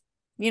can't,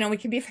 we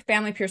can be a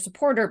family peer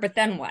supporter, but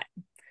then what?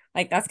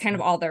 Like that's kind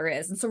of all there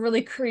is. And so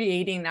really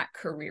creating that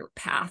career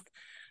path,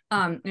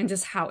 and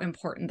just how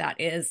important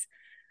that is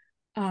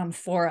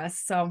for us.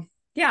 So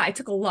yeah, I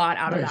took a lot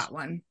out of that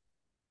one.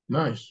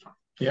 Nice.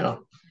 Yeah.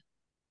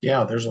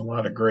 There's a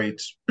lot of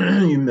great,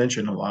 you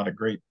mentioned a lot of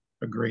great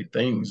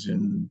things,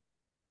 and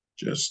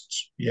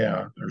just,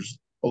 there's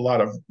a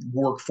lot of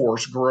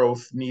workforce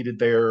growth needed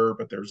there,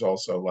 but there's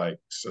also like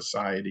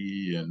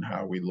society and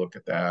how we look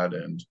at that.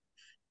 And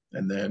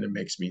then it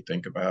makes me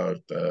think about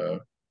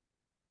the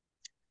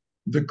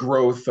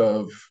growth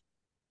of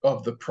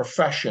the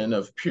profession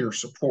of peer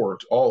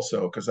support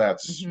also, because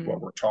that's what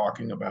we're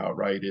talking about,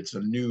 right? It's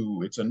a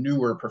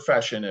newer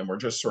profession, and we're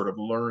just sort of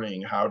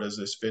learning, how does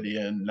this fit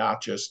in,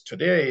 not just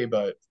today,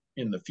 but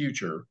in the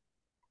future?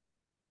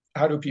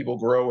 How do people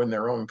grow in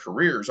their own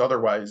careers?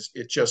 Otherwise,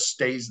 it just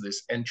stays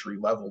this entry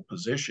level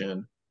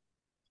position,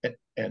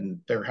 and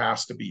there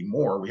has to be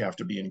more. We have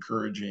to be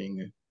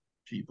encouraging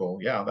people.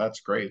 Yeah, that's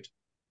great.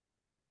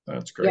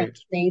 That's great.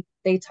 Yeah,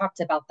 they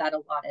talked about that a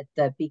lot at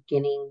the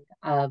beginning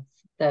of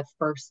the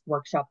first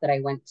workshop that I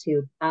went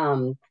to,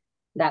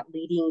 that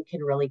leading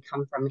can really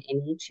come from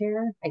any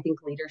chair. I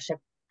think leadership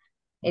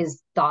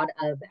is thought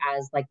of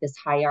as like this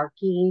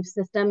hierarchy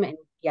system. And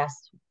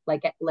yes,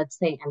 like let's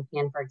say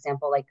MPN, for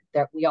example, like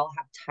we all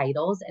have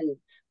titles, and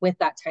with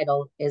that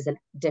title is a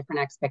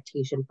different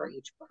expectation for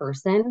each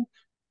person.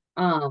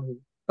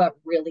 But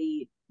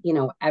really,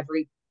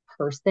 every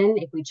person,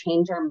 if we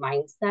change our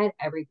mindset,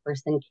 every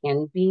person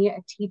can be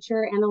a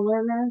teacher and a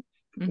learner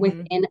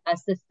within a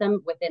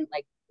system, within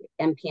like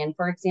MPN,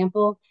 for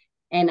example.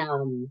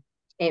 And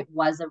it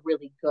was a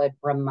really good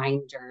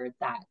reminder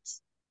that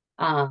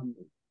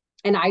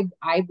and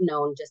I've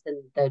known just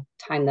in the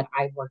time that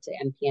I've worked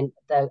at MPN,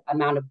 the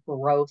amount of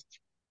growth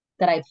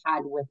that I've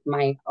had with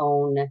my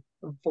own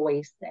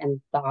voice and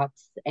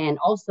thoughts, and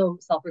also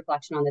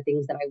self-reflection on the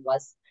things that I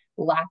was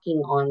lacking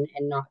on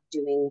and not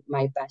doing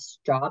my best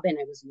job, and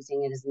I was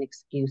using it as an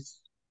excuse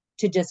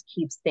to just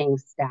keep staying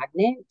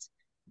stagnant.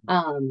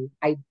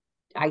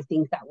 I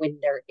think that when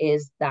there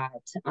is that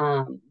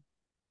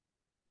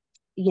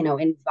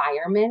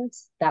environment,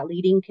 that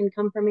leading can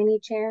come from any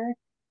chair,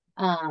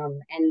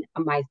 and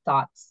my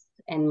thoughts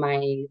and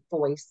my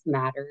voice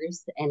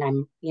matters, and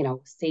I'm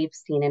safe,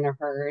 seen, and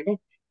heard.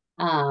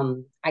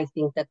 I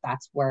think that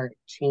that's where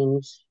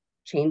change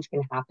can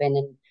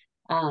happen.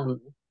 And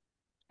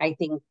I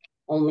think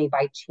only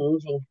by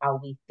changing how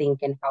we think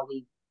and how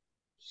we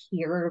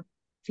hear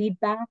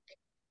feedback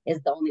is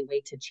the only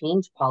way to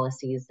change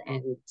policies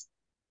and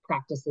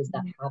practices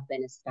that have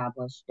been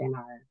established in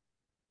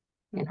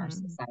our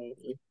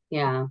society.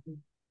 Yeah.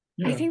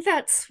 I think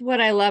that's what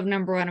I love,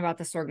 number one, about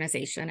this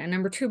organization, and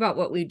number two, about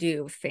what we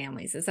do with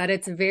families, is that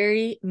it's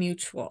very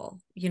mutual.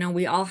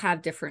 We all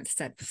have different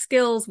set of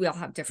skills, we all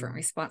have different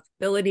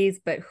responsibilities,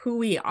 but who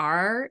we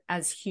are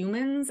as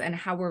humans and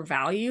how we're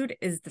valued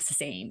is the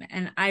same.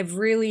 And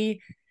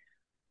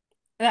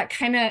that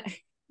kind of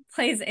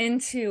plays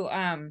into,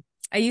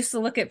 I used to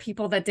look at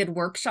people that did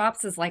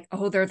workshops as like,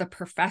 oh, they're the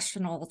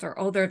professionals, or,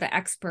 oh, they're the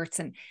experts.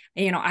 And,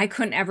 I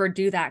couldn't ever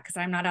do that because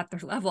I'm not at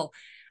their level.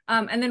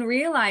 And then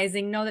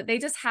realizing, no, that they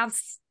just have,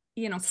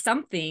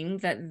 something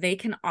that they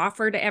can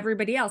offer to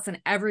everybody else,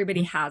 and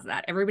everybody has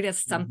that. Everybody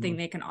has something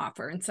they can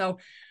offer. And so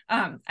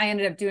I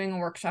ended up doing a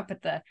workshop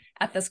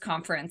at this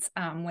conference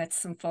with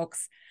some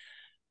folks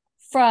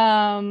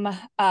from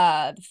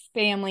the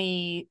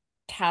family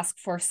task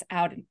force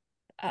out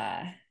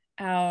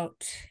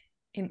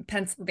in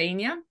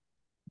Pennsylvania.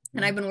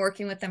 And I've been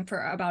working with them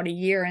for about a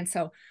year. And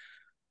so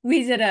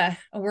we did a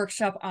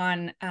workshop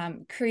on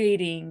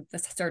creating the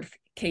certification,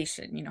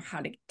 how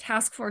to get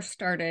task force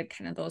started,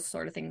 kind of those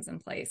sort of things in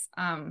place.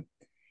 And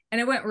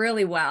it went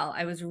really well.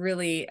 I was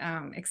really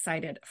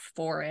excited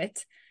for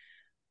it.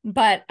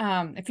 But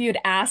if you had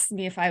asked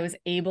me if I was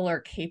able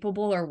or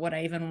capable or would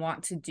I even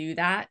want to do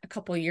that a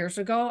couple of years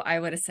ago, I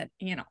would have said,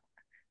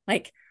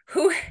 like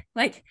who,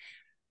 like,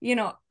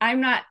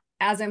 I'm not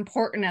as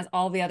important as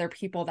all the other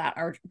people that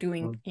are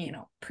doing,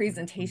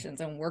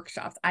 presentations and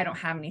workshops. I don't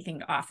have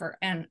anything to offer.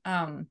 And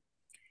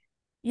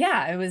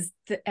yeah, it was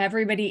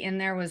everybody in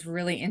there was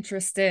really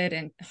interested,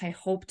 and I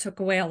hope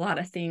took away a lot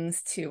of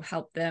things to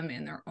help them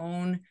in their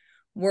own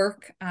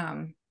work.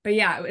 But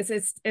yeah,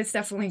 it's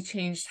definitely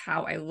changed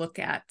how I look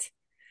at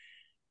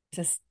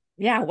just,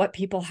 what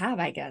people have,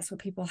 I guess, what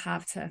people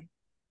have to,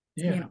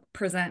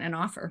 present and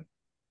offer.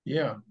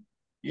 Yeah.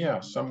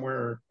 Yeah.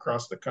 Somewhere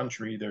across the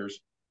country,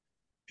 there's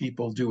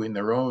people doing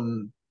their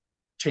own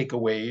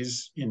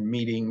takeaways in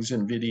meetings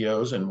and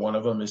videos. And one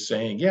of them is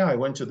saying, yeah, I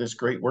went to this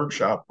great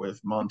workshop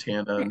with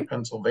Montana and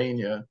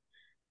Pennsylvania,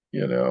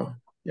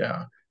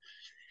 yeah.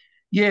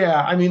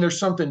 Yeah, I mean, there's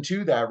something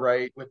to that,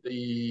 right? With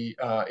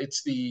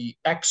it's the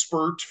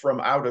expert from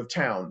out of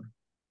town.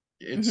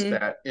 It's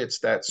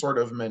that sort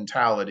of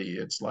mentality.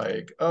 It's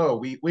like, oh,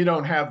 we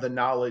don't have the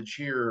knowledge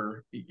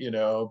here,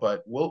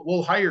 but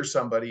we'll hire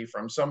somebody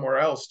from somewhere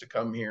else to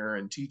come here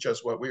and teach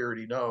us what we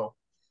already know.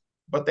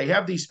 But they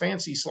have these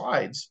fancy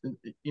slides, and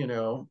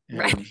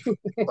Right.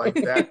 like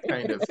that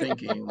kind of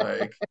thinking,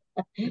 like,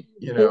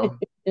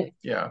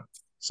 yeah,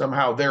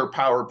 somehow their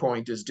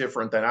PowerPoint is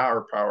different than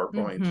our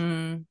PowerPoint.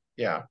 Mm-hmm.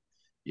 Yeah.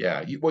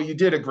 Yeah. You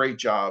did a great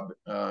job.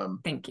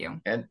 Thank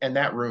you. And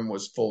that room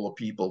was full of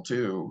people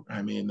too.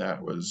 I mean,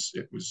 it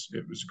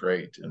was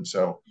great. And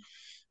so,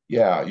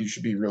 yeah, you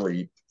should be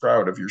really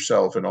proud of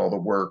yourself and all the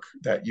work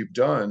that you've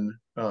done.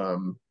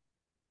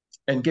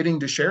 And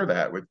getting to share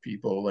that with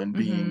people and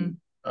being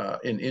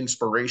an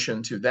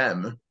inspiration to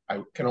them.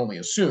 I can only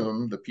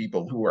assume the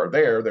people who are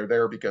there, they're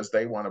there because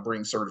they want to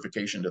bring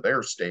certification to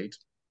their state.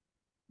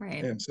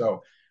 Right. And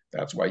so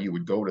that's why you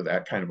would go to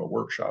that kind of a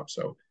workshop.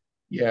 So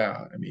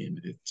yeah, I mean,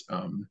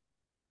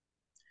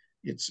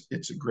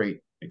 it's a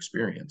great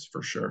experience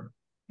for sure.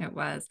 It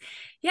was.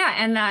 Yeah.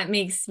 And that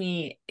makes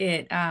I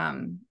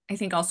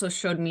think also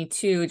showed me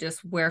too,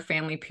 just where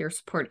family peer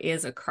support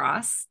is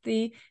across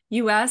the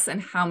US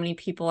and how many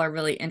people are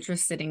really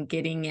interested in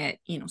getting it,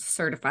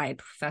 certified,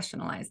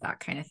 professionalized, that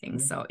kind of thing.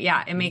 So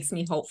yeah, it makes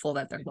me hopeful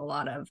that there's a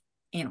lot of,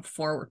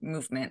 forward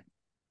movement.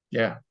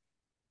 Yeah.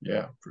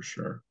 Yeah, for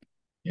sure.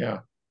 Yeah.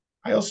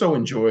 I also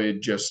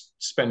enjoyed just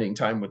spending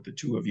time with the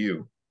two of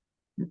you.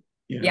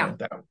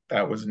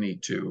 That was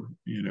neat too,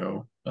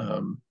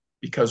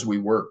 because we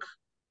work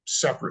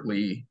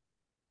separately,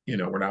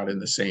 we're not in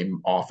the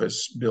same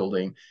office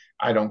building.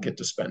 I don't get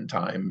to spend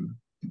time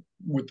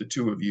with the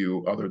two of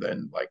you other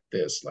than like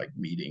this, like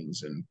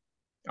meetings and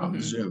on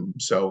Zoom.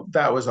 So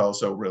that was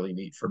also really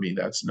neat for me.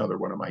 That's another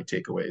one of my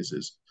takeaways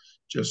is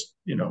just,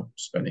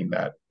 spending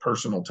that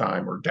personal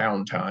time or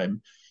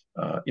downtime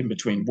in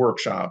between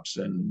workshops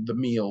and the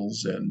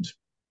meals, and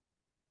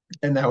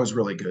that was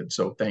really good.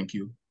 So thank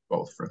you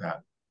both for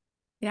that.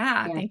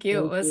 Yeah, thank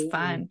you. It was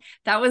fun.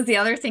 That was the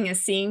other thing,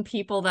 is seeing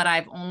people that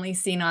I've only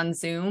seen on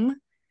Zoom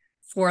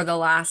for the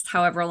last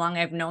however long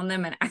I've known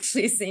them, and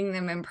actually seeing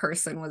them in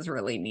person was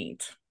really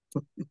neat.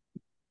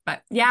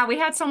 But yeah, we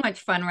had so much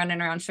fun running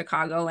around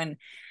Chicago and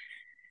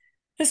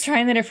just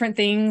trying the different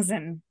things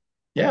and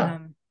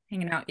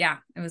hanging out. Yeah,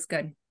 it was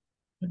good.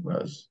 It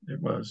was.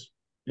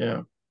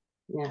 Yeah.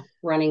 Yeah.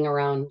 Running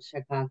around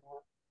Chicago.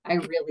 I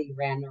really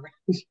ran around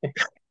Chicago.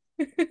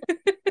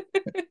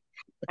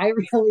 I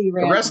really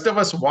ran. The rest of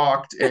us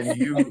walked, and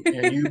you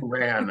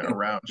ran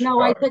around Chicago.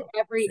 No, I took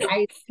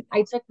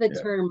I took the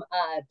term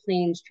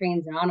planes,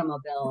 trains, and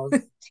automobiles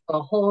to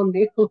a whole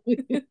new.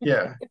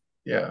 Yeah.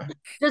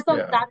 Just on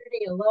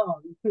Saturday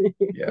alone.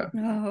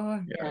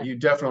 Yeah. You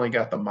definitely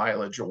got the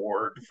mileage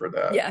award for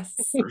that. Yes,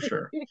 for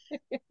sure.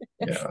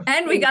 Yeah.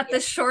 And we got the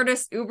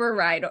shortest Uber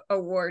ride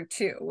award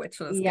too,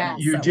 which was good.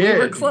 You so did. We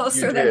were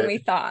closer than we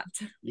thought.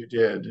 You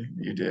did.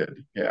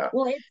 Yeah.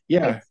 Well,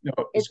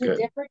 it's good. a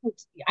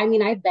different. I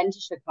mean, I've been to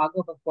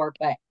Chicago before,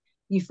 but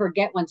you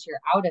forget once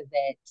you're out of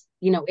it.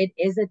 It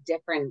is a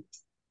different.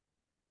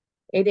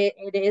 It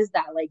is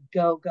that like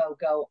go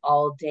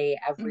all day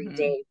every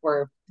day,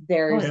 where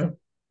there's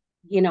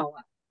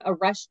a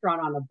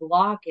restaurant on a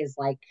block is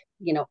like,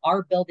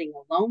 our building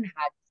alone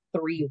had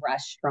 3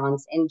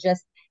 restaurants,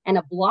 and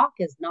a block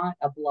is not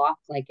a block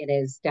like it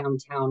is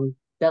downtown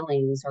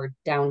Billings or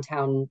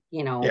downtown,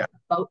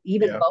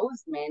 even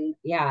Bozeman.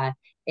 Yeah,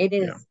 it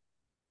is.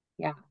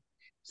 Yeah.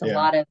 It's a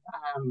lot of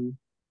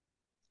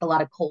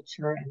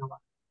culture and a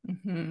lot.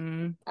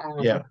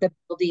 The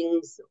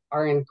buildings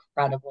are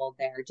incredible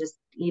there.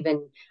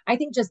 I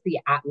think just the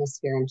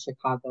atmosphere in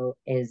Chicago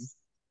is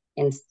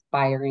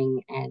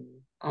inspiring, and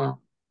I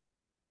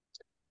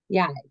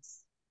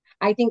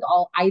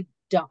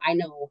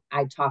know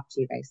I've talked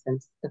to you guys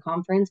since the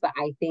conference, but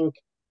I think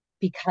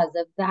because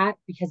of that,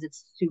 because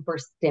it's super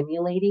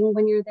stimulating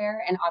when you're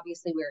there, and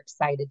obviously we're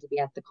excited to be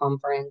at the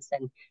conference,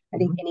 and I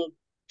think any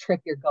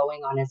trip you're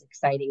going on is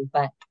exciting,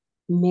 but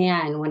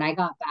man, when I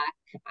got back,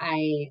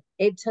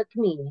 it took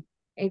me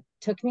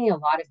a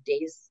lot of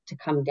days to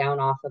come down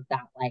off of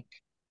that, like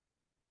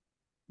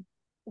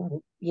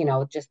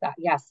just that,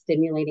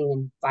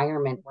 stimulating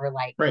environment where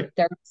like Right.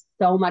 there's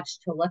so much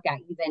to look at,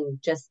 even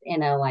just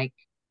in a like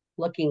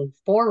looking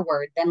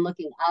forward, then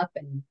looking up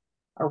and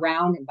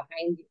around and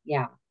behind you.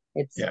 Yeah.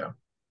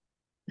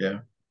 Yeah.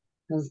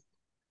 It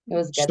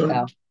was good So,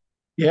 though.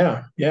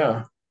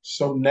 yeah.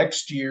 So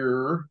next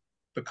year,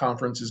 the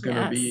conference is going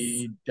to Yes.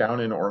 be down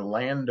in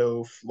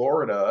Orlando,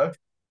 Florida.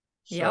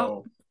 Yep.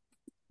 So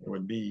it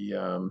would be,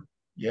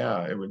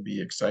 it would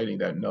be exciting.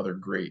 That another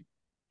great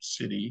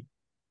city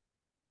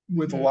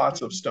with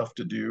lots of stuff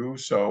to do.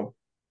 So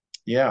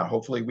yeah,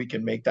 hopefully we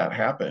can make that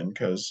happen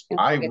because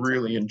I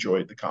really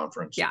enjoyed the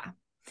conference. Yeah.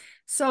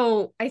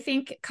 So I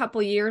think a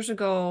couple years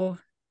ago,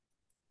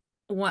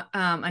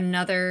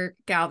 another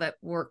gal that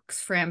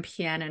works for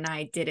MPN and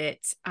I did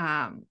it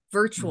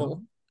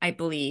virtual, I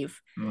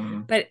believe.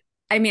 But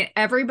I mean,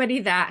 everybody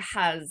that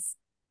has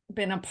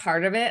been a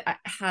part of it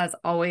has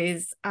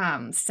always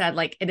said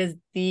like it is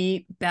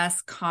the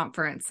best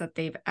conference that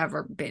they've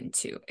ever been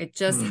to. It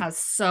just has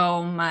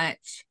so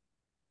much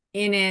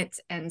in it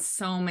and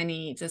so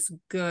many just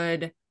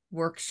good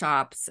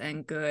workshops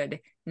and good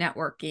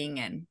networking,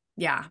 and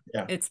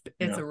it's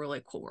a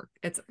really cool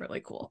it's a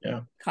really cool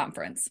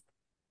conference.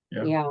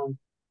 Yeah.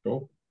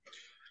 Cool.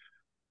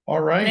 All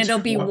right. And it'll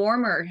be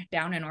warmer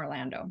down in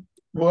Orlando.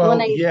 Well,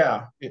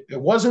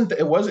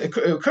 it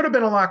could have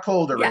been a lot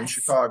colder in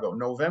Chicago.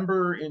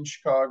 November in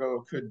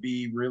Chicago could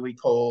be really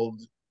cold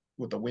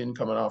with the wind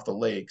coming off the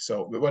lake.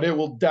 So, but it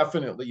will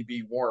definitely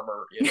be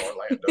warmer in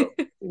Orlando.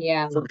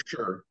 Yeah, for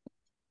sure.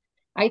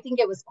 I think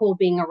it was cool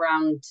being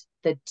around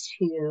the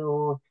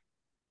two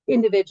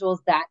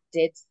individuals that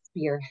did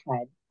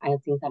spearhead. I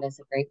think that is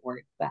a great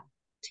word, Beth,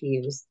 to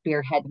use,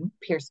 spearhead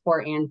peer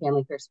support and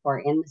family peer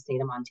support in the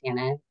state of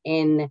Montana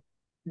in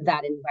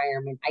that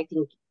environment. I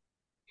think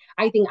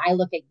I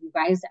look at you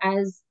guys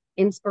as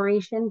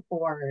inspiration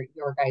for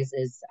your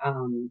guys's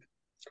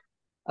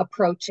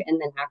approach,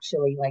 and then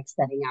actually like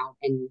setting out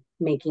and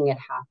making it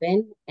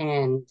happen.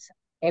 And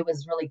it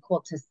was really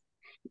cool to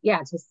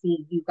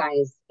see you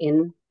guys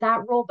in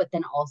that role, but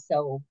then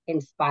also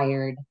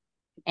inspired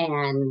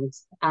and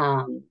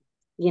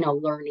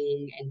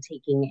learning and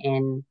taking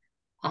in.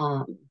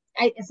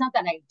 It's not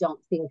that I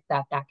don't think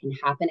that can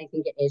happen. I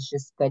think it is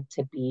just good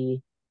to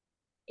be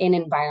in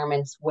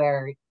environments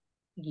where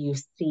you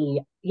see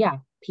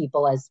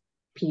people as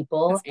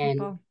people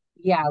and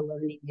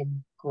learning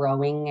and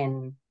growing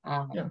and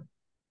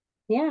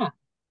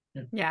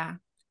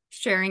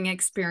sharing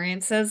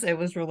experiences. It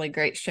was really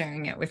great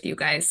sharing it with you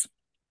guys.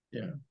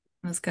 It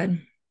was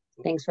good.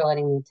 Thanks for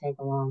letting me tag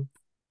along.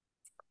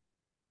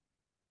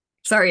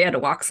 Sorry you had to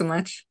walk so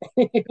much.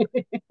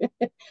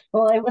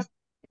 Well, it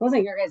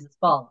wasn't your guys'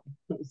 fault.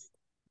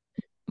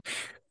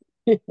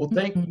 Well,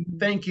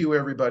 thank you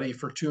everybody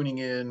for tuning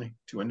in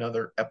to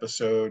another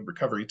episode,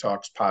 Recovery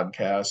Talks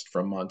podcast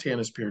from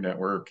Montana's Peer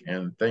Network.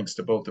 And thanks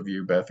to both of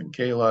you, Beth and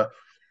Kayla.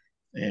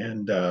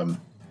 And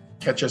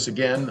catch us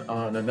again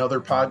on another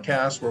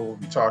podcast where we'll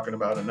be talking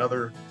about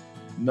another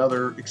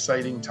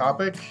exciting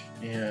topic.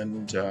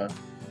 And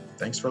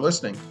thanks for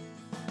listening.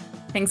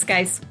 Thanks,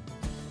 guys.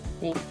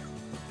 Thanks.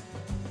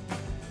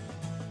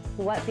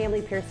 What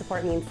family peer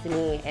support means to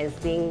me is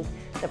being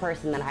the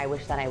person that I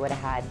wish that I would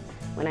have had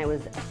when I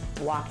was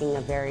walking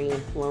a very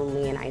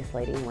lonely and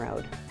isolating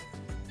road.